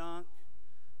the junk,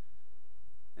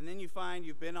 and then you find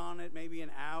you've been on it maybe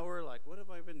an hour, like, what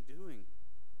have I been doing?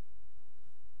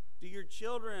 Do your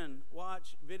children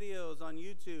watch videos on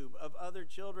YouTube of other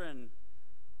children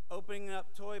opening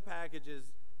up toy packages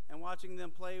and watching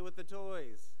them play with the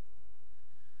toys?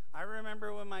 I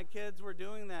remember when my kids were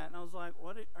doing that, and I was like,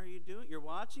 what are you doing? You're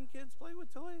watching kids play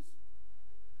with toys?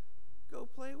 Go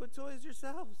play play with toys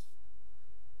yourselves.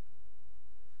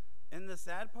 And the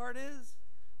sad part is,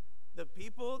 the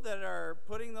people that are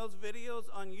putting those videos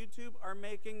on YouTube are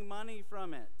making money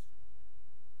from it.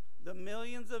 The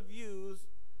millions of views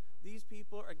these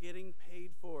people are getting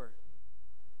paid for.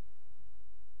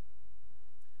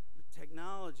 The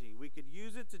technology, we could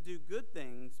use it to do good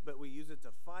things, but we use it to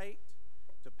fight,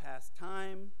 to pass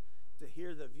time, to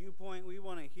hear the viewpoint we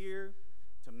want to hear,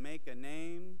 to make a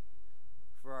name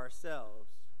for ourselves.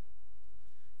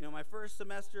 You know, my first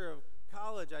semester of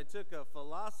college, I took a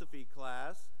philosophy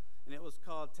class, and it was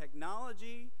called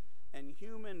Technology and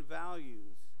Human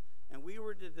Values. And we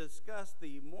were to discuss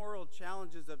the moral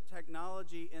challenges of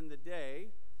technology in the day.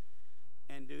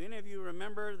 And do any of you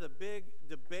remember the big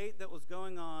debate that was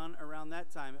going on around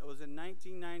that time? It was in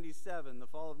 1997, the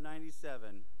fall of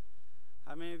 97.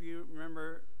 How many of you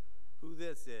remember who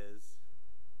this is?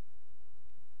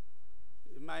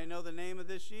 You might know the name of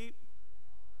this sheep.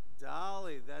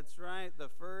 Dolly, that's right, the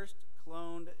first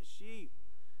cloned sheep.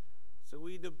 So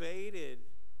we debated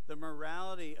the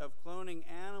morality of cloning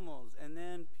animals and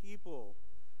then people.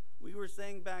 We were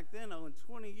saying back then, in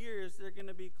 20 years, they're going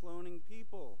to be cloning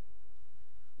people.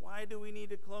 Why do we need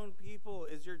to clone people?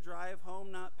 Is your drive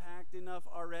home not packed enough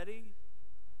already?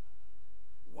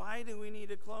 Why do we need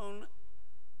to clone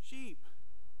sheep?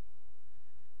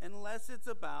 Unless it's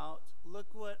about, look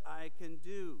what I can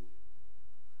do.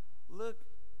 Look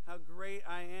how great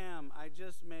I am. I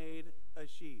just made a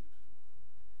sheep.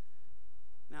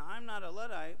 Now, I'm not a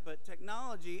Luddite, but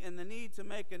technology and the need to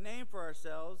make a name for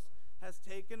ourselves has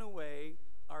taken away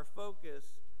our focus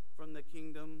from the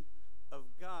kingdom of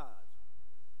God.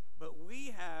 But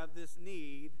we have this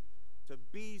need to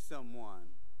be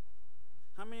someone.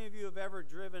 How many of you have ever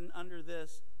driven under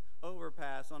this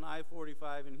overpass on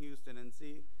I-45 in Houston and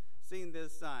seen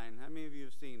this sign? How many of you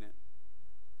have seen it?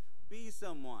 Be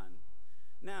someone.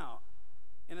 Now,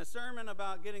 in a sermon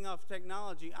about getting off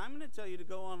technology, I'm going to tell you to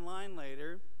go online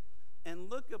later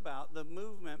and look about the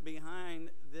movement behind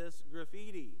this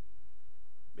graffiti,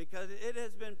 because it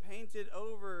has been painted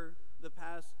over the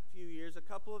past few years a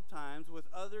couple of times with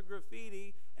other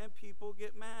graffiti, and people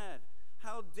get mad.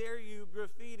 How dare you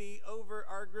graffiti over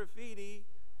our graffiti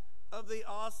of the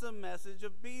awesome message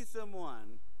of be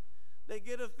someone? They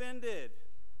get offended.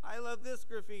 I love this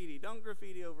graffiti. Don't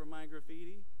graffiti over my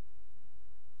graffiti.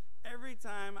 Every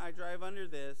time I drive under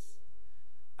this,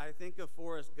 I think of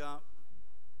Forrest Gump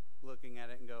looking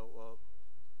at it and go, well,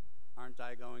 aren't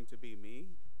I going to be me?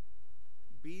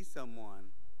 Be someone.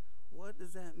 What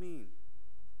does that mean?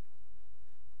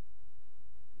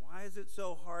 Why is it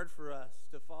so hard for us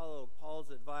to follow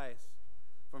Paul's advice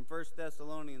from 1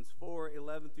 Thessalonians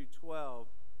 4:11 through 12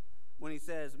 when he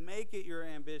says, make it your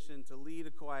ambition to lead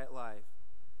a quiet life.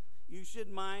 You should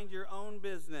mind your own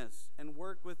business and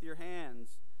work with your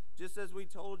hands, just as we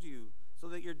told you, so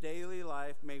that your daily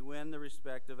life may win the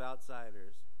respect of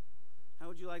outsiders. How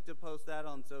would you like to post that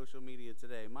on social media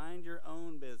today? Mind your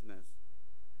own business.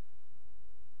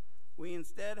 We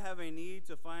instead have a need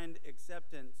to find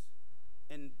acceptance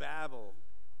in babble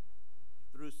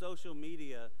through social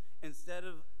media instead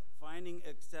of finding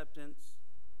acceptance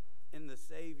in the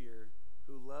Savior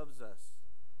who loves us.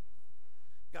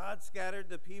 God scattered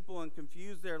the people and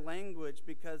confused their language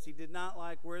because he did not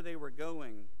like where they were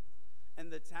going, and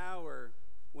the tower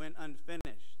went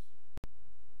unfinished.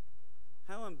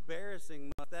 How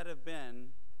embarrassing must that have been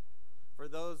for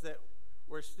those that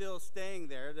were still staying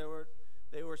there?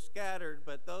 They were scattered,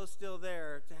 but those still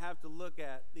there to have to look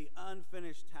at the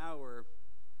unfinished tower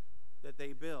that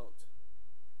they built.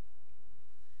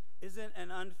 Isn't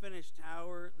an unfinished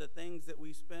tower the things that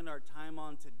we spend our time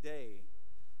on today?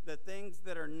 The things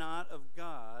that are not of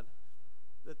God,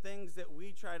 the things that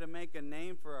we try to make a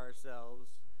name for ourselves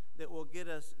that will get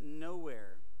us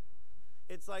nowhere.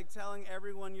 It's like telling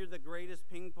everyone you're the greatest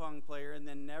ping pong player and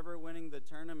then never winning the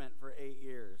tournament for 8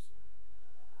 years.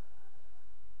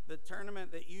 The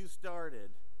tournament that you started.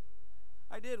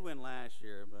 I did win last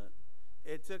year, but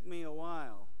it took me a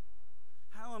while.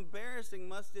 How embarrassing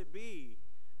must it be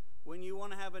when you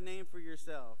want to have a name for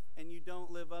yourself and you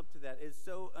don't live up to that? It's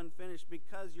so unfinished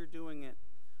because you're doing it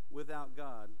without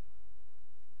God.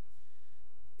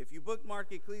 If you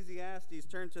bookmark Ecclesiastes,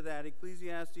 turn to that,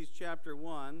 Ecclesiastes chapter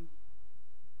 1.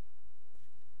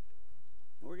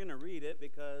 We're going to read it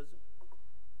because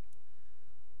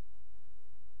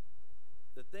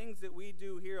the things that we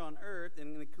do here on earth,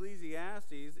 in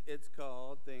Ecclesiastes, it's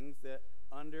called things that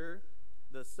under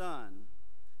the sun.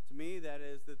 To me, that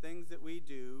is the things that we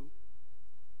do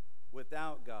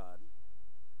without God.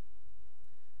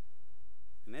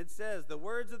 And it says, the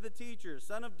words of the teacher,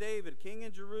 son of David, king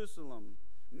in Jerusalem,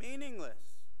 meaningless,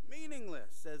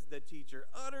 teacher.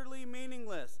 Utterly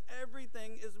meaningless.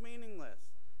 Everything is meaningless.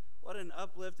 What an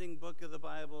uplifting book of the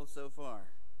Bible so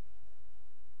far.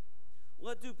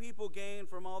 What do people gain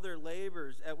from all their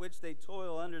labors at which they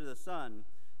toil under the sun?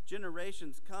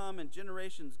 Generations come and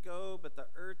generations go, but the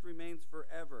earth remains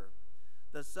forever.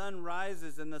 The sun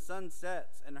rises and the sun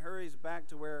sets and hurries back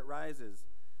to where it rises.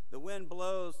 The wind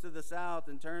blows to the south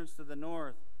and turns to the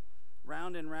north.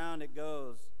 Round and round it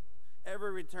goes,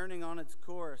 ever returning on its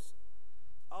course.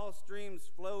 All streams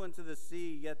flow into the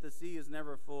sea, yet the sea is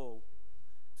never full.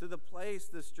 To the place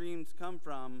the streams come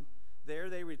from, there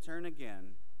they return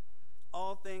again.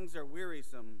 All things are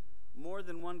wearisome, more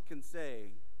than one can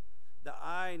say. The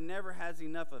eye never has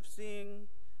enough of seeing,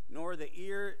 nor the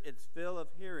ear its fill of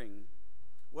hearing.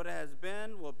 What has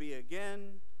been will be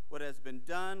again. What has been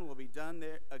done will be done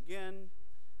there again.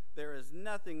 There is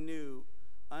nothing new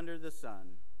under the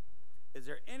sun. Is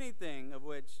there anything of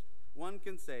which one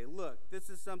can say, look, this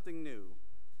is something new?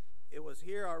 It was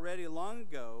here already long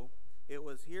ago. It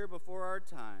was here before our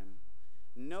time.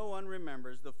 No one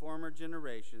remembers the former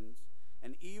generations,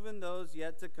 and even those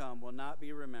yet to come will not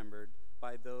be remembered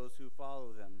by those who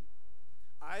follow them.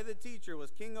 I, the teacher,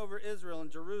 was king over Israel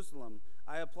and Jerusalem.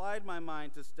 I applied my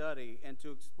mind to study and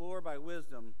to explore by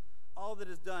wisdom all that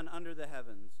is done under the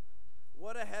heavens.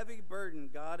 What a heavy burden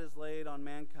God has laid on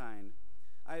mankind.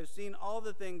 I have seen all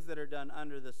the things that are done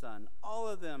under the sun. All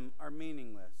of them are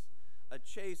meaningless, a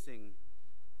chasing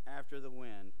after the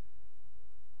wind.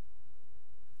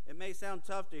 It may sound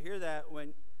tough to hear that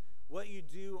when what you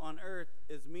do on earth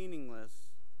is meaningless,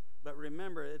 but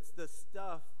remember, it's the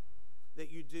stuff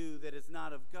that you do that is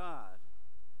not of God.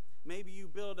 Maybe you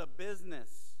build a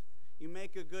business, you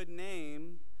make a good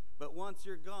name, but once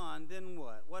you're gone, then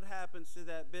what? What happens to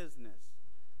that business?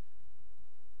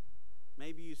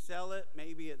 Maybe you sell it,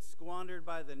 maybe it's squandered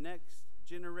by the next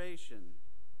generation.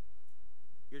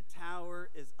 Your tower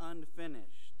is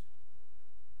unfinished.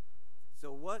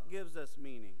 So what gives us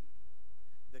meaning?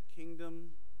 The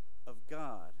kingdom of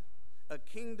God. A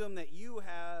kingdom that you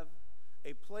have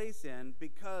a place in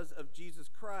because of Jesus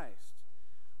Christ.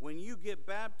 When you get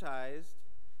baptized,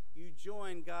 you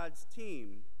join God's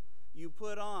team. You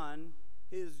put on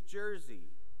his jersey.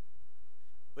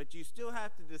 But you still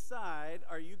have to decide,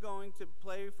 are you going to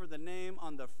play for the name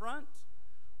on the front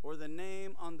or the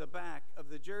name on the back of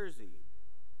the jersey?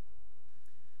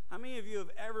 How many of you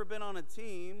have ever been on a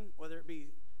team, whether it be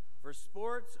for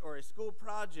sports or a school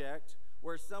project,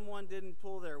 where someone didn't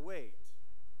pull their weight?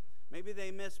 Maybe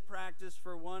they missed practice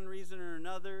for one reason or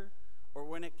another, or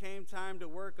when it came time to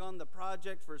work on the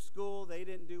project for school, they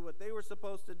didn't do what they were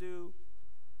supposed to do,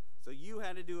 so you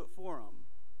had to do it for them.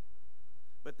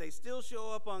 But they still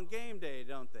show up on game day,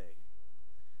 don't they?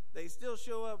 They still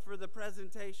show up for the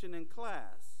presentation in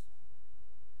class.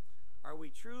 Are we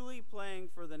truly playing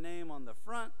for the name on the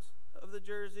front of the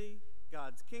jersey,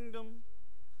 God's kingdom,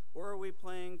 or are we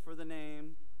playing for the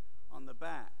name on the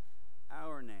back,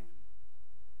 our name?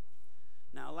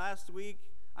 Now, last week,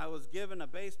 I was given a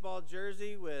baseball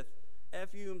jersey with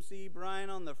FUMC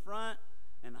Brian on the front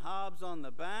and Hobbs on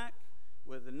the back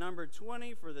with the number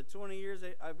 20 for the 20 years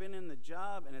I've been in the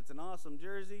job, and it's an awesome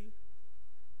jersey.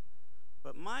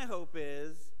 But my hope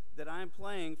is that I'm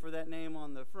playing for that name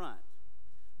on the front.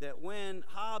 That when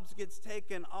Hobbs gets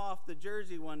taken off the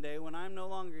jersey one day, when I'm no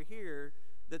longer here,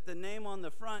 that the name on the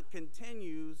front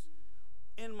continues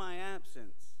in my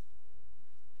absence.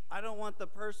 I don't want the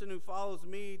person who follows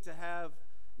me to have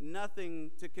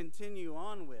nothing to continue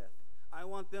on with. I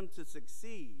want them to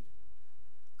succeed.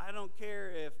 I don't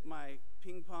care if my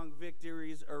ping pong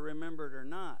victories are remembered or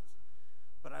not,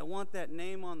 but I want that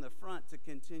name on the front to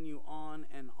continue on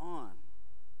and on.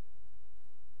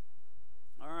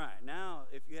 All right, now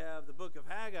if you have the book of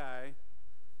Haggai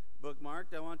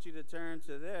bookmarked, I want you to turn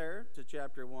to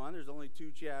chapter 1. There's only 2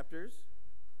 chapters.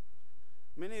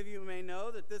 Many of you may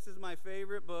know that this is my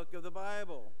favorite book of the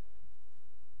Bible.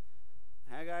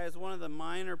 Haggai is one of the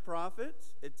minor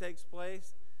prophets. It takes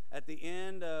place at the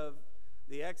end of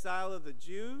the exile of the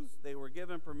Jews. They were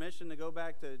given permission to go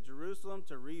back to Jerusalem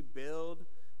to rebuild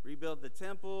the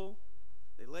temple.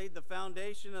 They laid the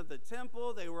foundation of the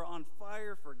temple. They were on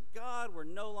fire for God. We're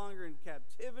no longer in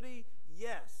captivity.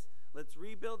 Yes, let's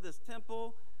rebuild this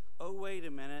temple. Oh, wait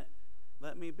a minute.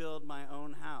 Let me build my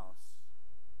own house.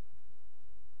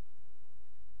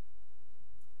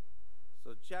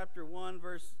 So chapter 1,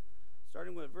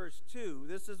 starting with verse 2,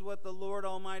 this is what the Lord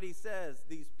Almighty says.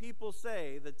 These people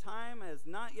say, the time has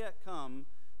not yet come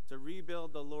to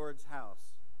rebuild the Lord's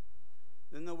house.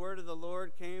 Then the word of the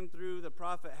Lord came through the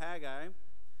prophet Haggai.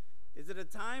 Is it a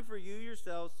time for you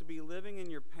yourselves to be living in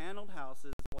your paneled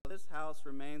houses while this house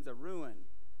remains a ruin?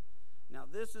 Now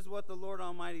this is what the Lord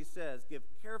Almighty says. Give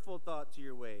careful thought to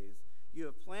your ways. You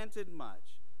have planted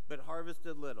much, but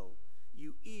harvested little.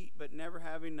 You eat, but never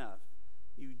have enough.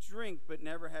 You drink, but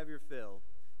never have your fill.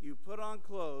 You put on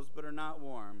clothes, but are not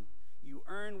warm. You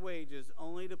earn wages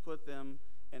only to put them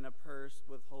in a purse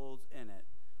with holes in it.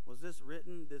 Was this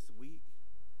written this week?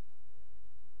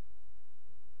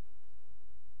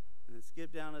 And then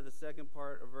skip down to the second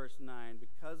part of verse 9.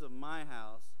 Because of my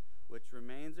house, which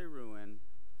remains a ruin,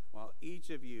 while each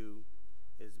of you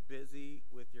is busy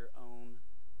with your own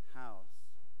house,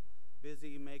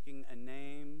 busy making a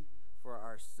name for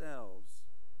ourselves.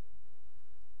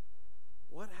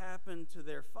 What happened to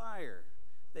their fire?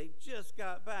 They just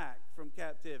got back from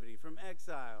captivity, from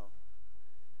exile.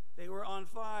 They were on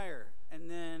fire, and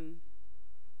then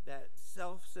that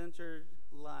self-centered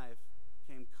life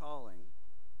came calling.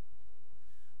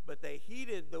 But they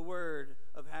heeded the word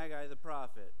of Haggai the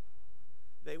prophet.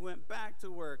 They went back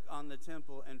to work on the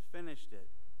temple and finished it.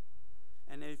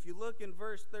 And if you look in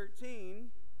verse 13,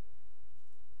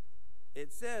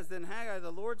 it says, Then Haggai,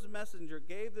 the Lord's messenger,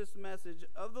 gave this message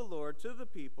of the Lord to the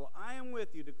people. I am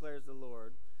with you, declares the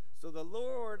Lord. So the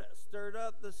Lord stirred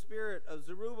up the spirit of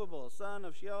Zerubbabel, son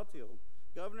of Shealtiel,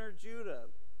 governor of Judah,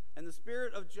 and the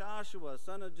spirit of Joshua,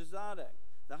 son of Jozadak,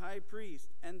 the high priest,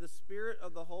 and the spirit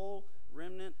of the whole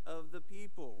remnant of the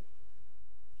people.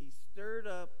 He stirred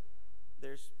up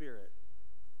their spirit.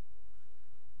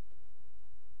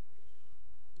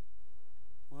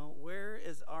 Well, where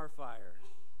is our fire?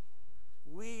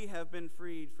 We have been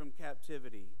freed from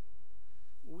captivity.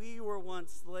 We were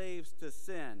once slaves to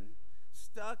sin,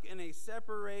 stuck in a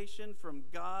separation from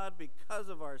God because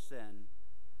of our sin.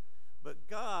 But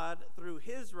God, through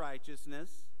his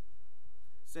righteousness,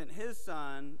 sent his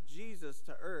Son, Jesus,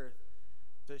 to earth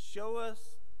to show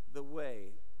us the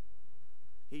way.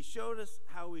 He showed us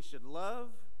how we should love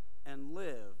and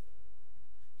live.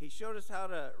 He showed us how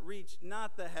to reach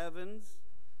not the heavens,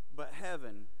 but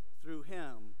heaven through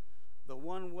him, the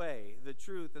one way, the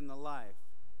truth, and the life.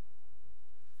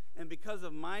 And because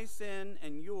of my sin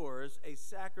and yours, a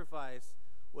sacrifice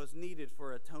was needed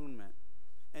for atonement.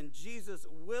 And Jesus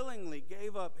willingly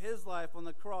gave up his life on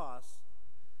the cross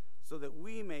so that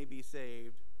we may be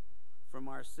saved from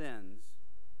our sins.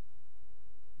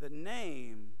 The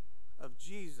name of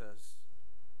Jesus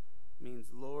means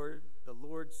Lord, the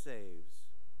Lord saves.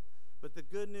 But the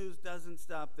good news doesn't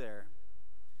stop there.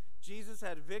 Jesus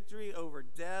had victory over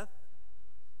death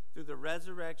through the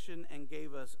resurrection and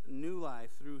gave us new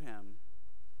life through him.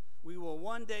 We will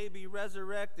one day be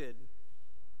resurrected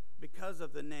because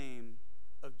of the name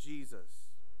of Jesus.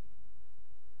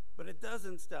 But it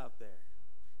doesn't stop there.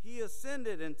 He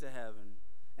ascended into heaven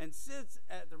and sits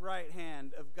at the right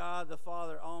hand of God the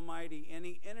Father Almighty, and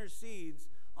he intercedes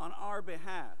on our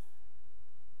behalf.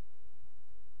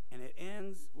 And it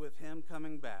ends with him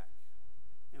coming back.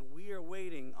 And we are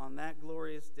waiting on that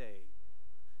glorious day,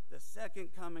 the second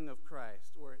coming of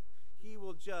Christ, where he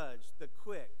will judge the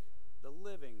quick, the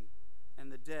living,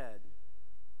 and the dead.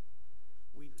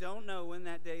 We don't know when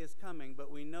that day is coming,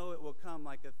 but we know it will come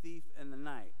like a thief in the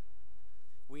night.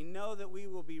 We know that we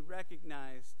will be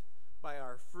recognized by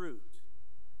our fruit.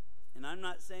 And I'm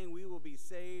not saying we will be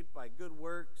saved by good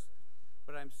works,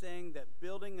 but I'm saying that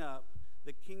building up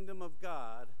the kingdom of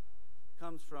God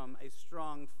comes from a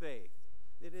strong faith.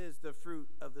 It is the fruit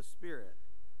of the Spirit.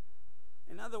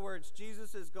 In other words,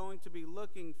 Jesus is going to be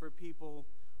looking for people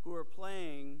who are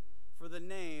playing for the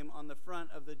name on the front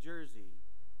of the jersey,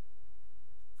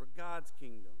 for God's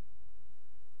kingdom.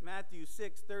 Matthew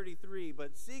 6:33,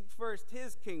 but seek first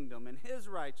his kingdom and his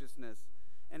righteousness,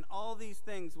 and all these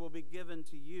things will be given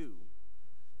to you.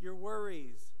 Your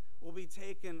worries will be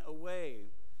taken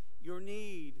away. Your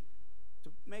need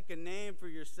to make a name for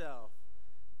yourself,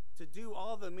 to do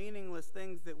all the meaningless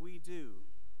things that we do.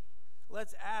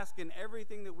 Let's ask in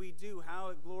everything that we do how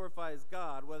it glorifies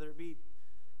God, whether it be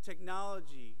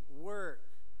technology, work,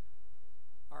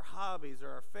 our hobbies, or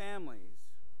our families.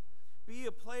 Be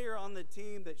a player on the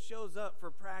team that shows up for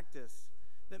practice,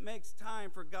 that makes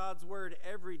time for God's word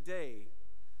every day.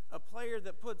 A player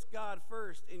that puts God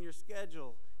first in your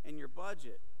schedule and your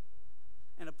budget.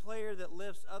 And a player that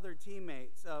lifts other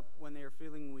teammates up when they are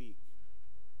feeling weak.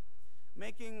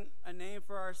 Making a name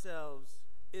for ourselves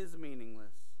is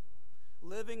meaningless.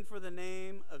 Living for the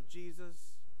name of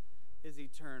Jesus is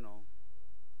eternal.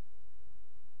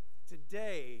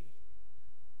 Today,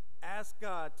 ask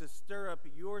God to stir up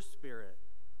your spirit,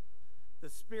 the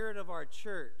spirit of our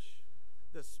church,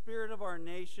 the spirit of our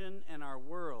nation and our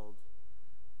world,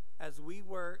 as we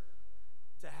work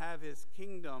to have his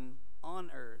kingdom on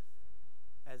earth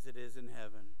as it is in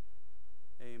heaven.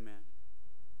 Amen.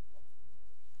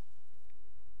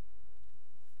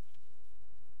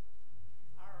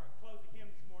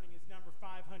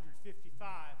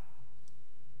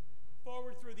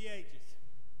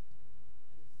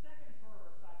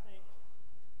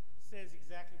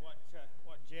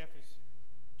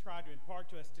 impart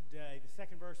to us today. The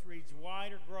second verse reads,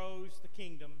 "Wider grows the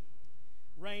kingdom,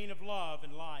 reign of love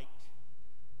and light.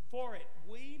 For it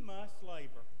we must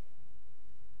labor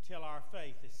till our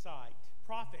faith is sight.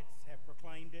 Prophets have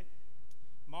proclaimed it,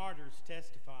 martyrs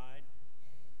testified,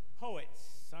 poets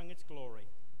sung its glory,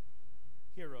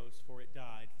 heroes for it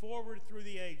died. Forward through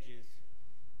the ages,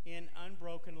 in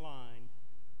unbroken line,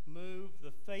 move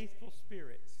the faithful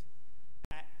spirits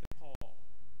at the call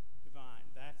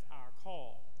divine." That's our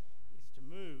call, is to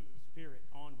move the Spirit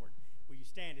onward. Will you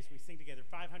stand as we sing together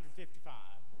 555?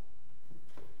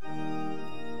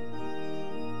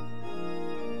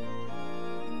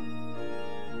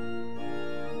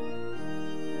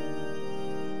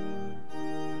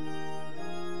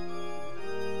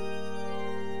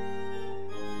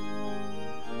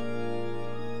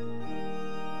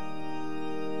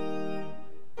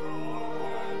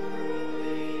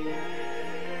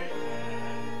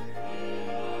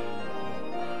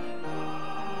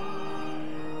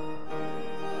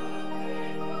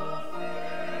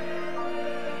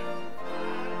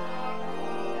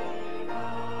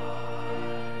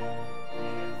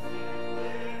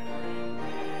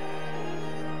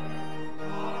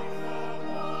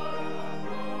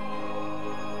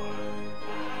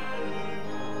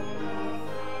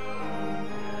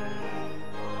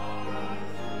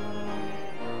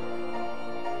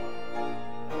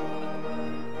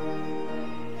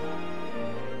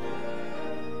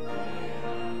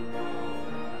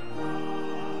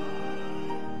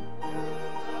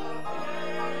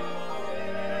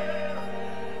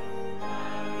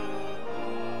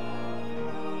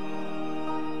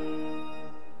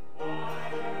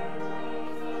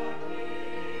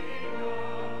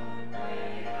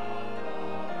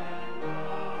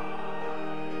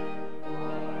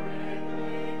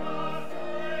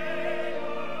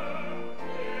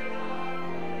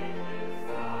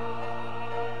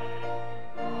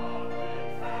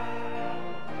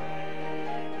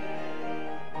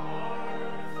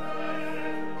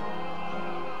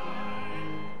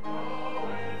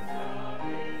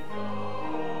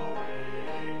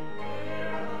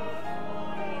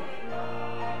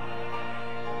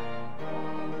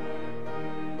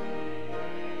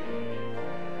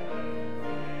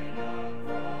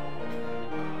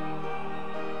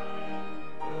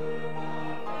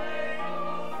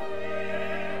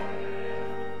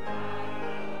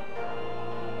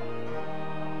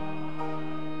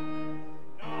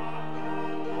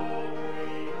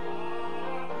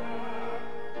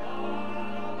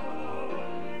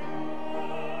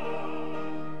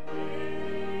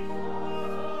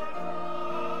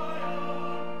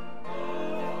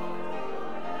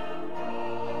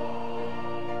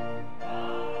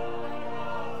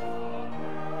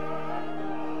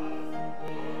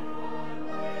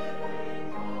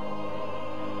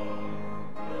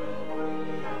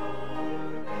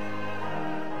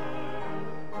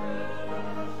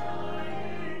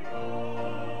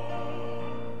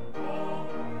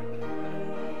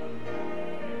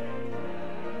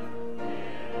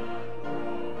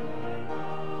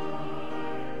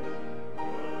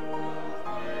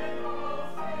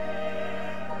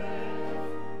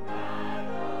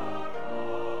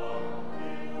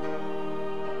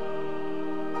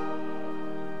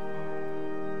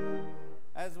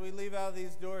 As we leave out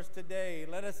these doors today,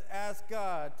 let us ask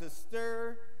God to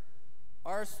stir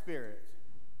our spirit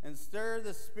and stir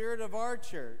the spirit of our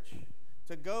church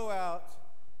to go out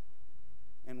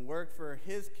and work for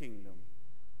His kingdom.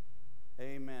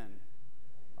 Amen.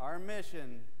 Our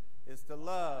mission is to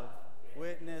love,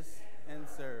 witness, and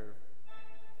serve.